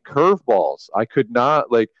throwing me curveballs. I could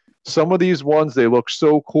not, like, some of these ones, they look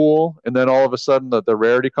so cool, and then all of a sudden the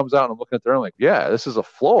rarity comes out and I'm looking at there, I'm like, yeah, this is a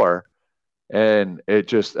floor. And it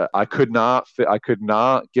just, I could not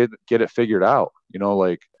get it figured out.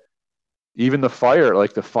 Like even the fire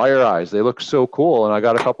eyes, they look so cool. And I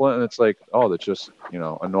got a couple and it's like, oh, that's just,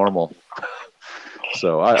 a normal.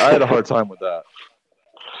 So I had a hard time with that.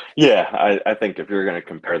 Yeah, I think if you're going to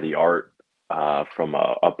compare the art from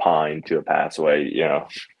a pine to a Passaway,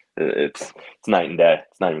 it's night and day.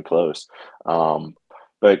 It's not even close.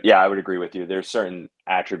 But yeah, I would agree with you. There's certain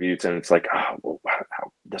attributes, and it's like,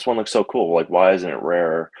 this one looks so cool. Like, why isn't it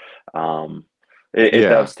rare? It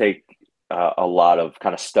does take a lot of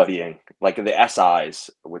kind of studying. Like the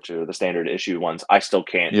SIs, which are the standard issue ones, I still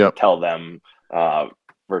can't tell them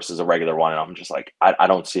versus a regular one, and I'm just like, I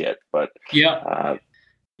don't see it. But yeah.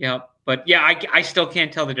 But yeah, I still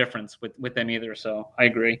can't tell the difference with them either. So I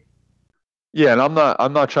agree. Yeah, and I'm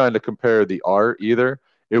not trying to compare the art either.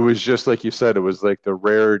 It was just like you said, it was like the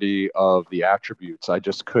rarity of the attributes. I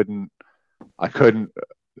couldn't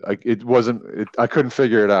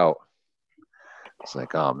figure it out. It's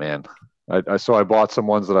like, oh man. So I bought some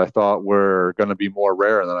ones that I thought were going to be more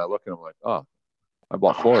rare. And then I look at them like, oh, I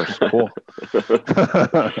bought floors. Cool.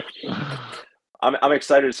 I'm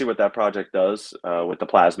excited to see what that project does with the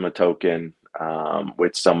plasma token,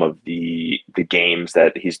 with some of the games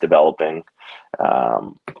that he's developing.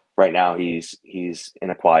 Right now, he's in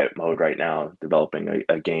a quiet mode right now, developing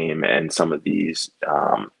a game and some of these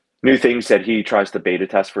new things that he tries to beta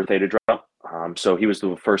test for Tdrop. So he was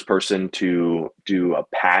the first person to do a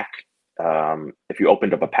pack. If you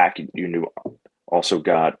opened up a pack, you also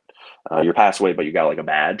got your Passaway, but you got like a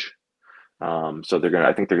badge. So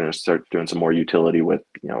I think they're gonna start doing some more utility with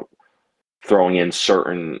throwing in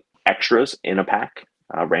certain extras in a pack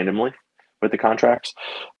randomly with the contracts.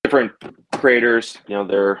 Different creators,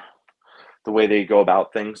 they're the way they go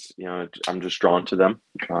about things. I'm just drawn to them,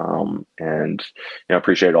 and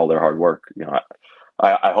appreciate all their hard work.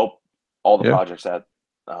 I hope all the projects that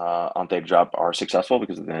on Tdrop are successful,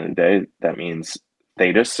 because at the end of the day, that means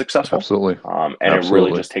Theta's successful. Absolutely. And it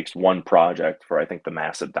really just takes one project for, I think, the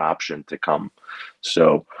mass adoption to come.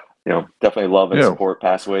 So, definitely love and support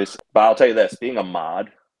Passaways. But I'll tell you this, being a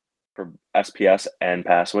mod for SPS and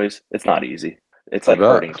Passaways, it's not easy. It's like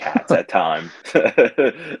herding cats at times.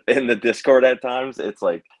 In the Discord at times, it's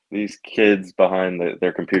like these kids behind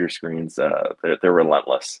their computer screens, they're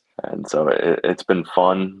relentless. And so it's been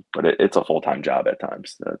fun, but it's a full-time job at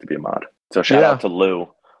times to be a mod. So shout out to Lou.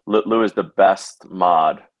 Lou is the best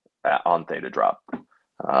mod on Tdrop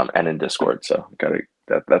and in Discord. So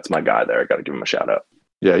that's my guy there. I got to give him a shout out.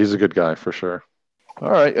 Yeah, he's a good guy for sure.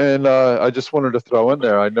 All right. And I just wanted to throw in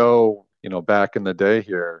there, I know, back in the day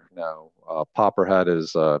here now, Popper had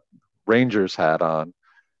his Rangers hat on.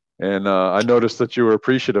 And I noticed that you were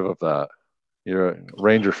appreciative of that. You're a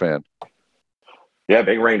Ranger fan. Yeah,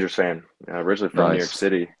 big Rangers fan. Originally from New York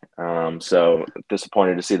City. So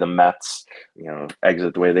disappointed to see the Mets,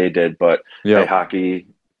 exit the way they did. But hey, hockey's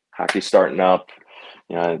starting up.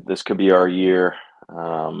 This could be our year.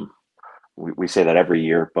 We say that every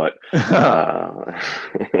year, but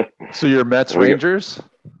so you're Mets, Rangers?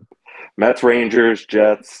 Mets, Rangers,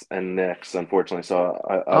 Jets, and Knicks, unfortunately. So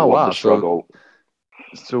I love the struggle.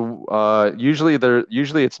 So usually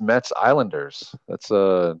it's Mets, Islanders. That's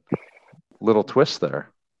a little twist there.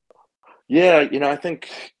 Yeah, I think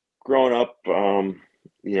growing up, in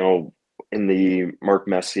the Mark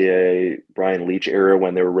Messier, Brian Leach era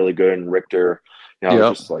when they were really good, and Richter, I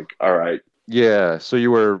was just like, all right. Yeah, so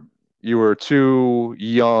you were too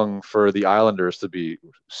young for the Islanders to be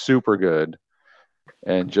super good.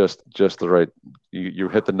 and just the right. You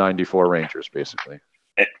hit the 94 Rangers basically.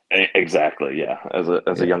 Exactly. Yeah.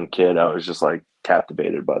 As a young kid, I was just like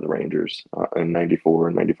captivated by the Rangers in '94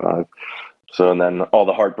 and '95. So, and then all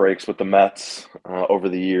the heartbreaks with the Mets over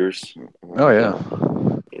the years. Oh yeah.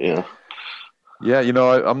 Yeah. Yeah,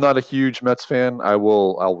 I'm not a huge Mets fan.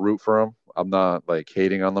 I'll root for them. I'm not like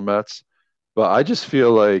hating on the Mets, but I just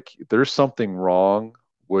feel like there's something wrong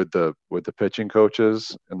with the pitching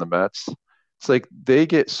coaches in the Mets. It's like they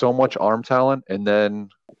get so much arm talent and then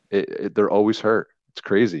they're always hurt. It's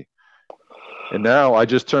crazy. And now I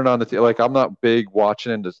just turned on like I'm not big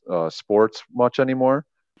watching into sports much anymore,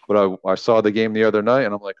 but I saw the game the other night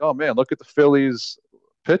and I'm like, oh man, look at the Phillies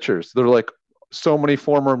pitchers. They're like so many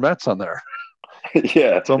former Mets on there.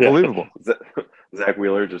 Yeah, it's unbelievable. Yeah. Zach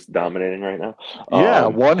Wheeler just dominating right now. Yeah,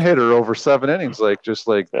 one hitter over 7 innings, like just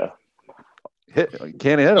like can't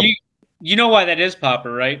hit him. You know why that is,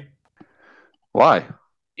 Popper, right? Why?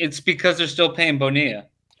 It's because they're still paying Bonilla.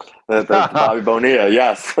 That's Bobby Bonilla,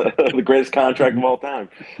 yes, the greatest contract of all time.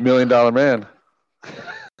 $1 million man.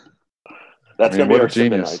 That's gonna be our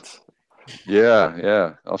genius. Nights.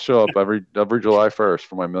 Yeah. I'll show up every July 1st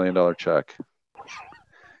for my $1 million check.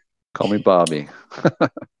 Call me Bobby.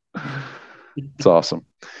 It's awesome.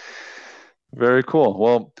 Very cool.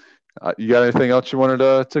 Well, you got anything else you wanted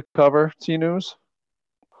to cover, T-News?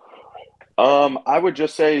 I would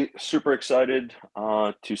just say super excited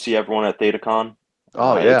to see everyone at ThedaCon.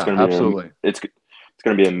 Oh yeah, absolutely. It's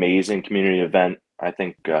going to be an amazing community event. I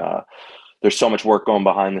think there's so much work going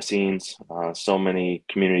behind the scenes. So many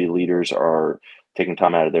community leaders are taking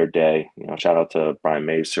time out of their day. Shout out to Brian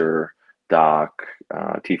Macer, Doc,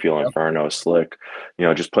 T-Fuel Inferno, Slick.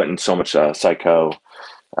 Just putting so much psycho.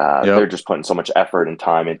 They're just putting so much effort and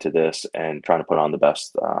time into this and trying to put on the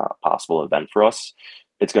best possible event for us.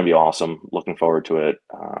 It's going to be awesome. Looking forward to it.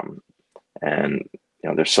 And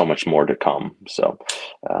there's so much more to come. So,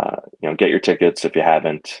 get your tickets if you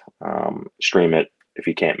haven't. Stream it if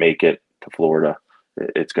you can't make it to Florida.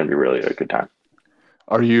 It's going to be really a good time.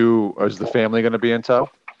 Is the family going to be in tow?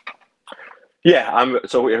 Yeah,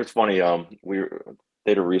 so it's funny. We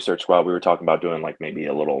did a research while we were talking about doing like maybe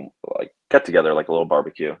a little like get together, like a little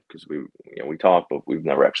barbecue, because we talk, but we've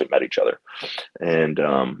never actually met each other. And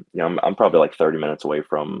I'm probably like 30 minutes away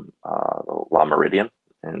from La Meridian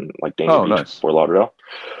and like Dania Beach, nice. Fort Lauderdale.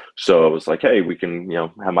 So it was like, hey, we can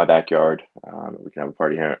have my backyard. We can have a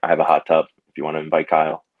party here. I have a hot tub if you want to invite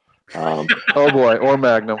Kyle. Oh boy, or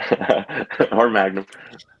Magnum. Or Magnum.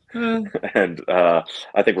 And I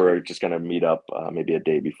think we're just going to meet up maybe a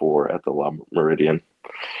day before at the La Meridian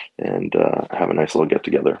and have a nice little get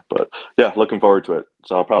together. But yeah, looking forward to it.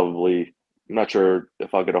 So I'm not sure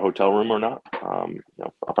if I'll get a hotel room or not.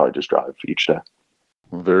 I'll probably just drive each day.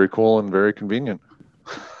 Very cool and very convenient.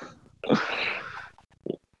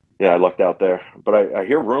 Yeah, I lucked out there. But I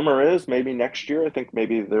hear rumor is maybe next year. I think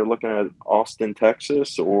maybe they're looking at Austin,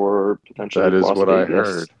 Texas, or potentially That is Las what Vegas.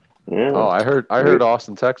 I heard. Yeah. Oh, I heard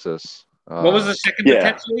Austin, Texas. What was the second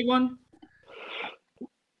potentially one?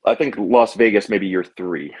 I think Las Vegas, maybe year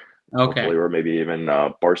 3. Okay. Or maybe even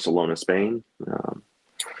Barcelona, Spain.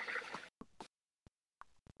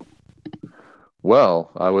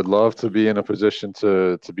 Well, I would love to be in a position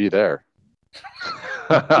to be there.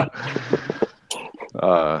 Things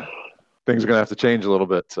are going to have to change a little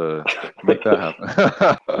bit to make that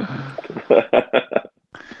happen.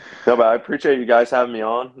 No, but I appreciate you guys having me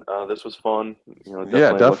on. This was fun.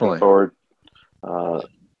 Definitely. Looking forward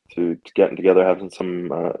to getting together, having some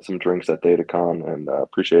drinks at ThedaCon, and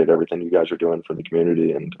appreciate everything you guys are doing for the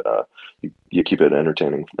community, and you keep it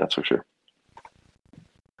entertaining. That's for sure.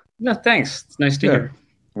 No, thanks. It's nice to hear.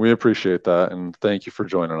 We appreciate that, and thank you for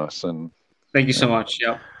joining us. And thank you so much.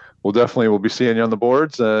 Yep. We'll be seeing you on the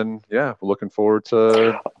boards, and we're looking forward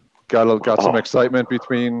to. Got some excitement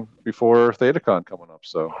before ThedaCon coming up,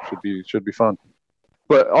 so should be fun.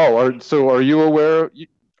 But are you aware?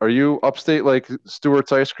 Are you upstate like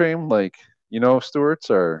Stewart's ice cream? Like Stewart's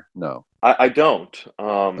or no? I don't.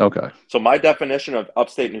 Okay. So my definition of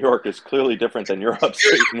upstate New York is clearly different than your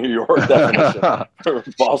upstate New York definition for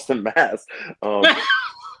Boston, Mass.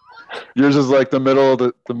 Yours is like the middle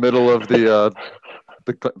of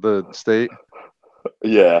the state.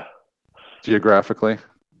 Yeah. Geographically.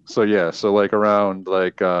 So like around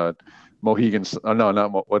like Mohegan. No,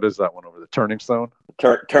 not what is that one over there? Turning Stone.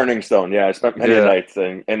 Turning Stone. Yeah, I spent many nights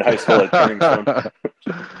in high school at Turning Stone.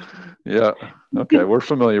 Yeah. Okay, we're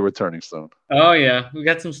familiar with Turning Stone. Oh yeah, we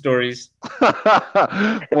got some stories. 1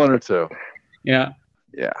 or 2. Yeah.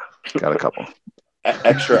 Yeah, got a couple.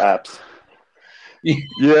 Extra apps.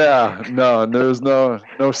 Yeah, no, there's no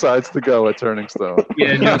sides to go at Turning Stone.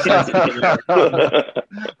 Yeah, no sense.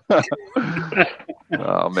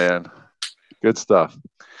 Oh man, good stuff.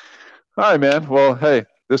 All right, man. Well, hey,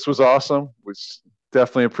 this was awesome. We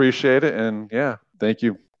definitely appreciate it, and yeah, thank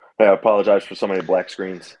you. Hey, I apologize for so many black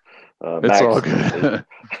screens. It's Max, all good.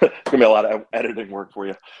 it's gonna be a lot of editing work for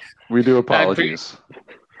you. We do apologies.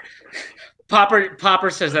 Popper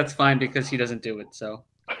says that's fine because he doesn't do it. So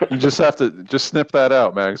You just have to snip that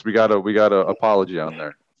out, Max. We got a apology on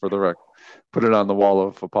there for the record. Put it on the wall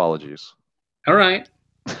of apologies. all right,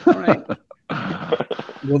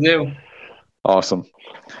 we'll do. Awesome.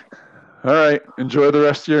 All right. Enjoy the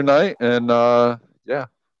rest of your night, and yeah,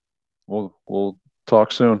 we'll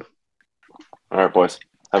talk soon. All right, boys.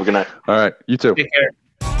 Have a good night. All right. You too. Take care.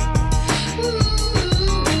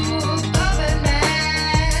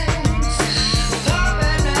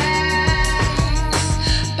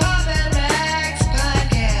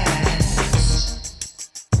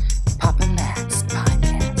 Papa Max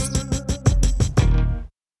Podcast.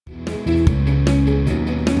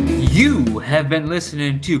 You have been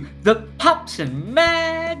listening to the Pops and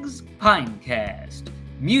Mags Pinecast.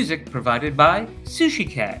 Music provided by Sushi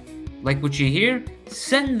Cat. Like what you hear?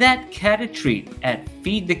 Send that cat a treat at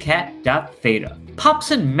feedthecat.theta.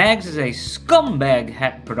 Pops and Mags is a scumbag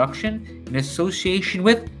hat production in association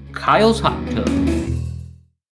with Kyle's Hot Tub.